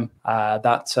condemn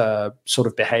that sort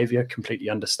of behavior, completely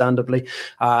understandably,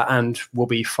 and will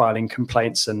be filing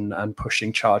complaints and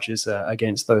pushing charges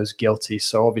against those guilty.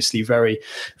 So obviously very,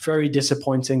 very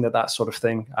disappointing that sort of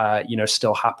thing,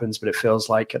 still happens. But it feels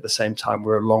like at the same time,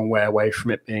 we're a long way away from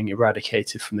it being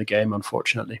eradicated from the game,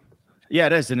 unfortunately. Yeah,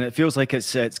 it is. And it feels like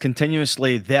it's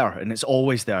continuously there, and it's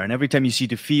always there. And every time you see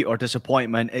defeat or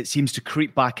disappointment, it seems to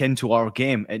creep back into our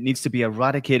game. It needs to be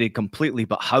eradicated completely.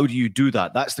 But how do you do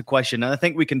that? That's the question. And I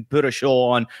think we can put a show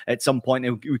on at some point,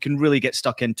 and we can really get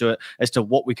stuck into it as to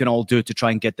what we can all do to try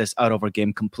and get this out of our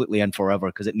game completely and forever,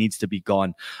 because it needs to be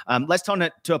gone. Let's turn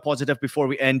it to a positive before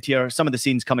we end here. Some of the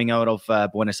scenes coming out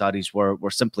of Buenos Aires were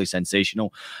simply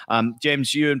sensational.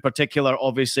 James, you in particular,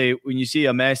 obviously, when you see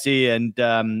a Messi and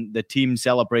the team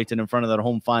celebrating in front of their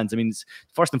home fans. I mean,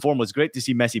 first and foremost, great to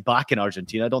see Messi back in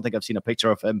Argentina. I don't think I've seen a picture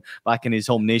of him back in his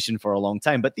home nation for a long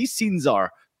time, but these scenes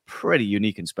are pretty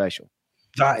unique and special.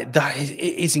 That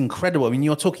is incredible. I mean,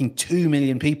 you're talking 2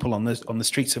 million people on the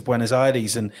streets of Buenos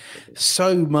Aires, and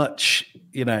so much,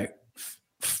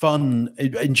 fun,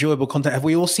 enjoyable content. Have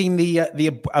we all seen the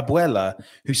abuela,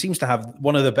 who seems to have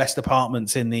one of the best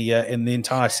apartments in the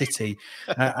entire city,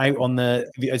 out on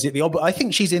I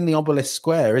think she's in the Obelisk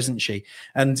Square, isn't she?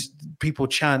 And people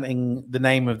chanting the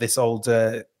name of this old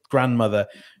grandmother.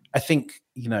 I think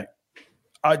I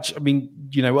mean,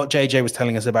 what JJ was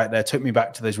telling us about there took me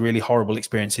back to those really horrible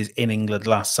experiences in England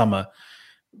last summer,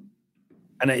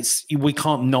 and we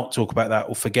can't not talk about that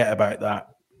or forget about that.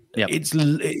 Yeah,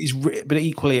 but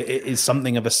equally, it is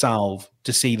something of a salve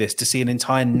to see an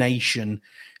entire nation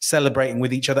celebrating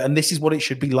with each other. And this is what it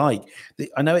should be like.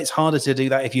 I know it's harder to do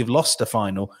that if you've lost a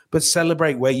final, but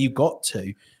celebrate where you got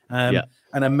to. And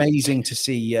amazing to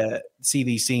see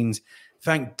these scenes.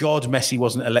 Thank God Messi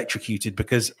wasn't electrocuted,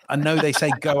 because I know they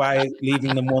say go out,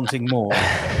 leaving them wanting more.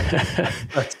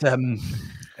 But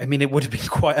I mean, it would have been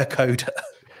quite a coda.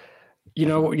 You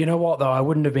know what though? I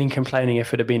wouldn't have been complaining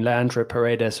if it had been Leandro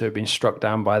Paredes who had been struck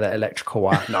down by that electrical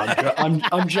wire. No,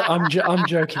 I'm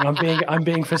joking. I'm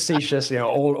being facetious. You know,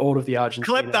 all of the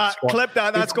Argentina clip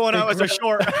that. That's going out as a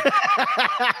short.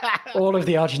 All of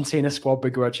the Argentina squad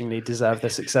begrudgingly deserve the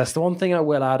success. The one thing I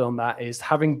will add on that is,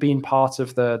 having been part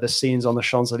of the scenes on the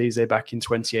Champs-Élysées back in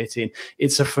 2018,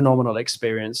 it's a phenomenal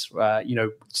experience.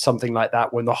 Something like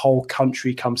that, when the whole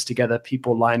country comes together,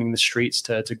 people lining the streets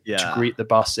to greet the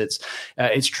bus.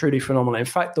 It's truly phenomenal. In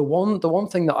fact, the one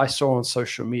thing that I saw on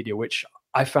social media, which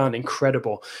I found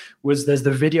incredible, was there's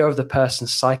the video of the person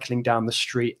cycling down the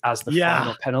street as the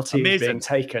final penalty is being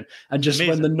taken. And just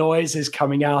when the noise is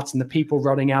coming out and the people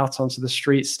running out onto the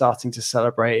streets starting to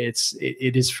celebrate,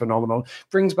 it is phenomenal.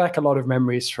 Brings back a lot of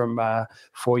memories from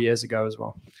 4 years ago as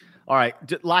well. All right,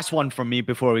 last one from me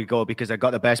before we go, because I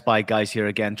got the Best Buy guys here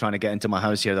again trying to get into my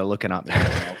house here. They're looking at me.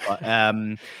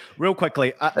 But, real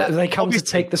quickly. They come to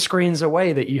take the screens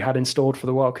away that you had installed for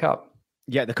the World Cup.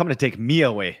 Yeah, they're coming to take me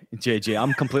away, JJ.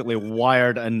 I'm completely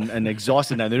wired and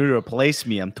exhausted now. They need to replace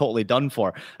me. I'm totally done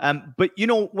for. But,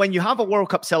 when you have a World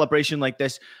Cup celebration like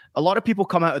this, a lot of people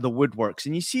come out of the woodworks,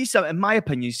 and you see some, in my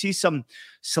opinion, you see some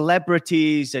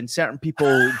celebrities and certain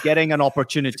people getting an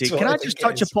opportunity. Can I just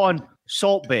touch upon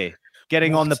Salt Bay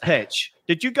getting on the pitch?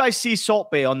 Did you guys see Salt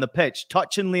Bay on the pitch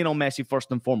touching Lionel Messi first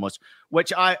and foremost,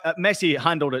 which Messi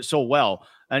handled it so well.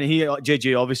 And he,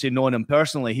 JJ, obviously knowing him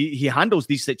personally, he handles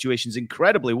these situations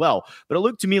incredibly well. But it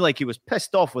looked to me like he was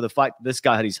pissed off with the fact that this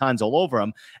guy had his hands all over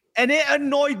him. And it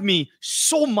annoyed me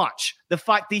so much, the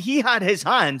fact that he had his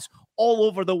hands all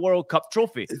over the World Cup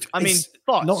trophy.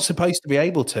 Thoughts? Not supposed to be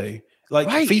able to. Like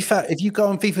FIFA, if you go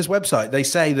on FIFA's website, they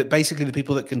say that basically the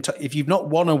people that can, if you've not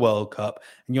won a World Cup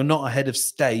and you're not a head of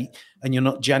state and you're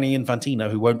not Gianni Infantino,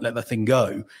 who won't let the thing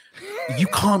go, you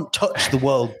can't touch the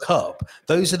World Cup.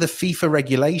 Those are the FIFA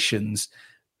regulations.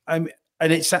 And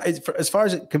it's as far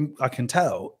as I can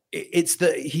tell, it's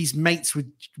that he's mates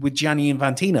with Gianni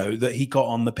Infantino that he got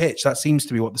on the pitch. That seems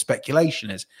to be what the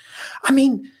speculation is. I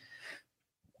mean,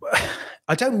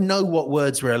 I don't know what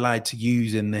words we're allowed to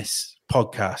use in this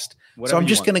podcast. So I'm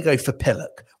just going to go for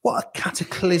Pillock. What a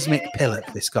cataclysmic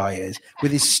Pillock this guy is,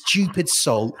 with his stupid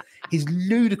salt, his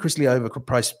ludicrously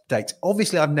overpriced steaks.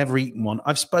 Obviously, I've never eaten one.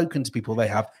 I've spoken to people they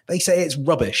have. They say it's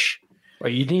rubbish.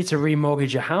 Well, you'd need to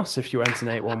remortgage your house if you went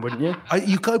and ate one, wouldn't you?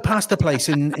 You go past a place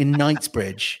in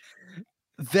Knightsbridge.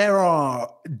 There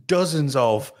are dozens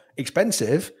of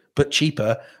expensive but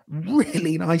cheaper,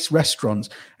 really nice restaurants,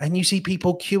 and you see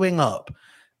people queuing up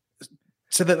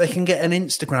so that they can get an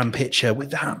Instagram picture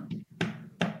with that.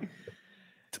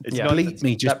 Bleep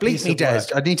me, Des.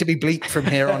 I need to be bleeped from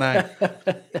here on out.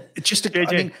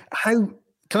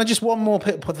 Can I just one more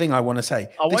thing I want to say?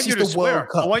 I want you to swear.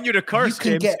 I want you to curse,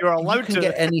 James. You're allowed to. You can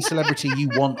get any celebrity you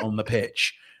want on the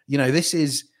pitch.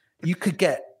 You could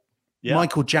get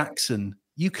Michael Jackson.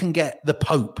 You can get the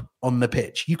Pope on the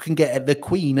pitch. You can get the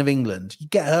Queen of England. You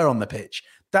get her on the pitch.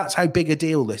 That's how big a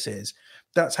deal this is.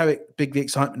 That's how big the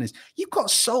excitement is. You've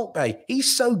got Salt Bay.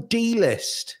 He's so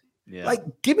D-list. Yeah.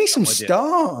 Give me some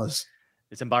stars.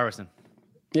 It's embarrassing.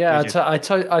 Yeah, I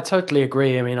totally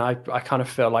agree. I mean, I kind of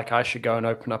feel like I should go and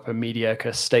open up a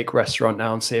mediocre steak restaurant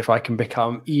now and see if I can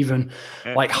become even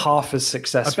half as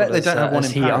successful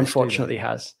as he unfortunately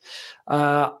has.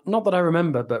 Not that I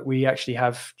remember, but we actually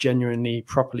have genuinely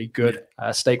properly good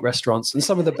steak restaurants. And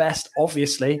some of the best,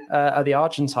 obviously, are the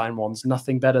Argentine ones.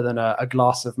 Nothing better than a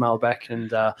glass of Malbec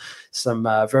and some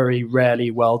very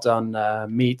rarely well done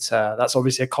meat. That's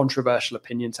obviously a controversial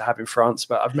opinion to have in France,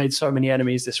 but I've made so many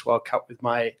enemies this World Cup with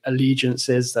my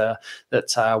allegiances that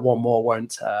one more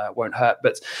won't hurt.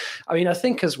 But I mean, I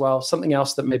think as well, something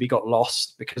else that maybe got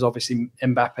lost, because obviously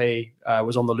Mbappe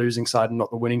was on the losing side and not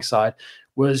the winning side,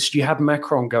 was you had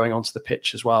Macron going onto the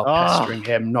pitch as well, pestering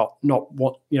him, not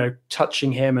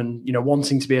touching him and,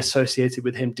 wanting to be associated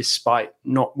with him despite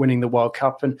not winning the World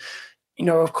Cup. And,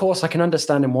 of course I can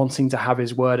understand him wanting to have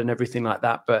his word and everything like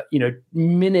that. But,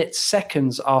 minutes,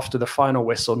 seconds after the final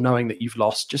whistle, knowing that you've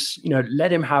lost, just,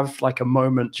 let him have a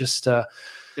moment just to,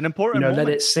 an important moment. Let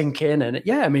it sink in.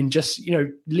 And just,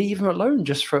 leave him alone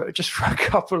just for a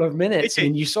couple of minutes. I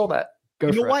mean, you saw that.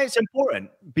 Why it's important?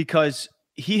 Because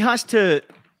he has to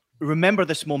remember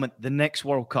this moment the next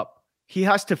World Cup. He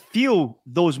has to feel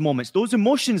those moments, those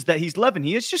emotions that he's living.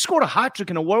 He has just scored a hat-trick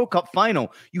in a World Cup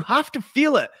final. You have to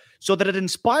feel it so that it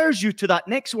inspires you to that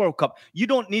next World Cup. You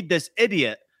don't need this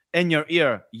idiot in your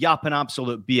ear yapping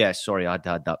absolute BS. Sorry, I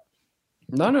had that.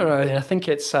 No. I think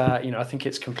it's I think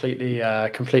it's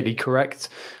completely correct.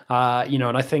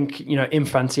 And I think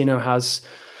Infantino has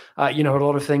a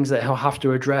lot of things that he'll have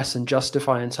to address and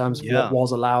justify in terms of what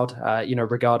was allowed.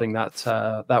 Regarding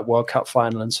that World Cup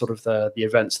final and sort of the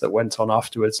events that went on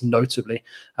afterwards, notably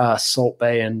Salt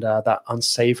Bay and that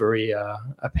unsavory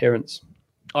appearance.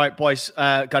 All right, boys,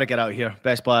 got to get out of here.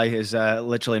 Best Buy is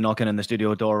literally knocking in the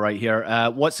studio door right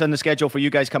here. What's in the schedule for you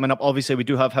guys coming up? Obviously, we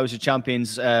do have House of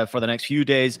Champions for the next few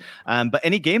days. But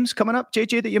any games coming up,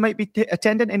 JJ, that you might be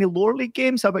attending? Any lower league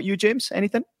games? How about you, James?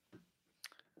 Anything?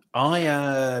 I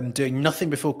am doing nothing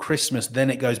before Christmas. Then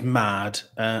it goes mad.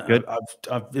 Good.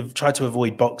 I've tried to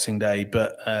avoid Boxing Day,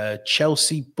 but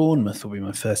Chelsea Bournemouth will be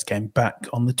my first game back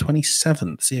on the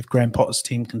 27th. See if Graham Potter's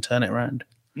team can turn it around.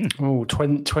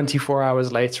 24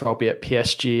 hours later, I'll be at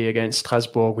PSG against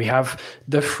Strasbourg. We have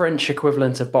the French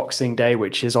equivalent of Boxing Day,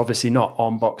 which is obviously not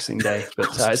on Boxing Day, but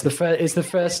it's the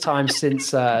first time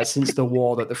since the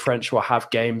war that the French will have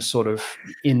games sort of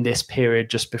in this period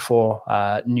just before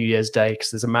New Year's Day,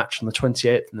 because there's a match on the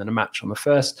 28th and then a match on the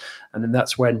 1st, and then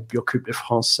that's when your Coupe de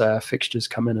France fixtures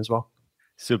come in as well.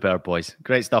 Super, boys.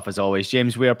 Great stuff as always.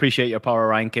 James, we appreciate your power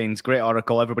rankings. Great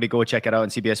article. Everybody go check it out on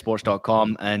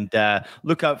cbssports.com and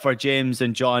look out for James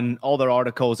and John. All their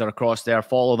articles are across there.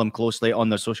 Follow them closely on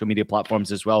their social media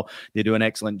platforms as well. They do an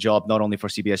excellent job, not only for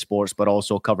CBS Sports, but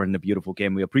also covering the beautiful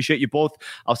game. We appreciate you both.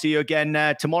 I'll see you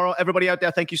again tomorrow. Everybody out there,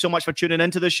 thank you so much for tuning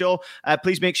into the show.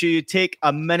 Please make sure you take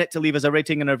a minute to leave us a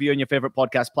rating and a review on your favorite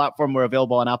podcast platform. We're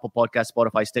available on Apple Podcasts,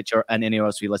 Spotify, Stitcher, and anywhere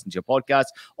else you listen to your podcast.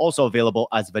 Also available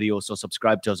as video, so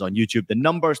subscribe to us on YouTube. The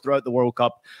numbers throughout the World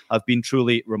Cup have been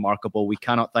truly remarkable. We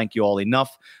cannot thank you all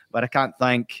enough, but I can't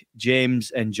thank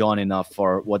James and John enough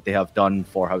for what they have done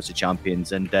for House of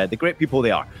Champions and the great people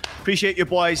they are. Appreciate you,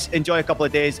 boys. Enjoy a couple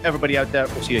of days. Everybody out there,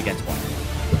 we'll see you again tomorrow.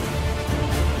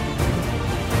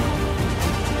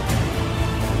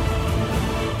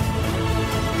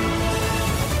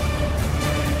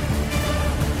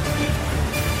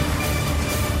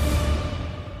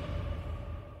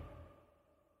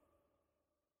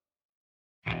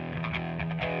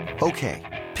 Okay,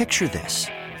 picture this.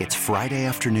 It's Friday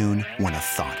afternoon when a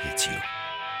thought hits you.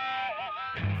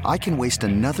 I can waste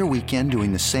another weekend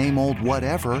doing the same old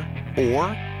whatever, or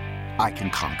I can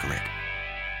conquer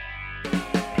it.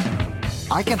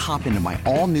 I can hop into my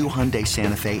all-new Hyundai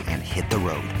Santa Fe and hit the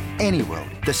road. Any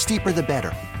road. The steeper, the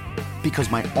better.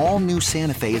 Because my all-new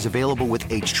Santa Fe is available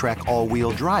with H-Track all-wheel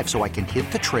drive, so I can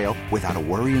hit the trail without a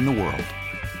worry in the world.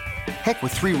 Heck,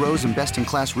 with 3 rows and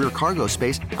best-in-class rear cargo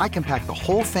space, I can pack the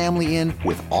whole family in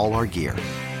with all our gear.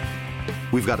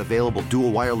 We've got available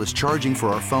dual wireless charging for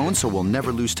our phones, so we'll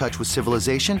never lose touch with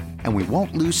civilization, and we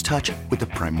won't lose touch with the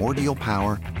primordial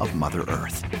power of Mother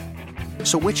Earth.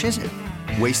 So which is it?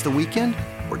 Waste the weekend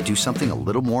or do something a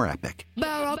little more epic?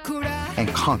 And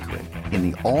conquer it in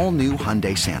the all-new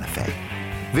Hyundai Santa Fe.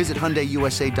 Visit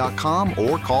HyundaiUSA.com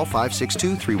or call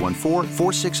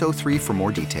 562-314-4603 for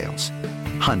more details.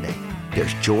 Hyundai,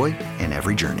 there's joy in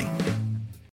every journey.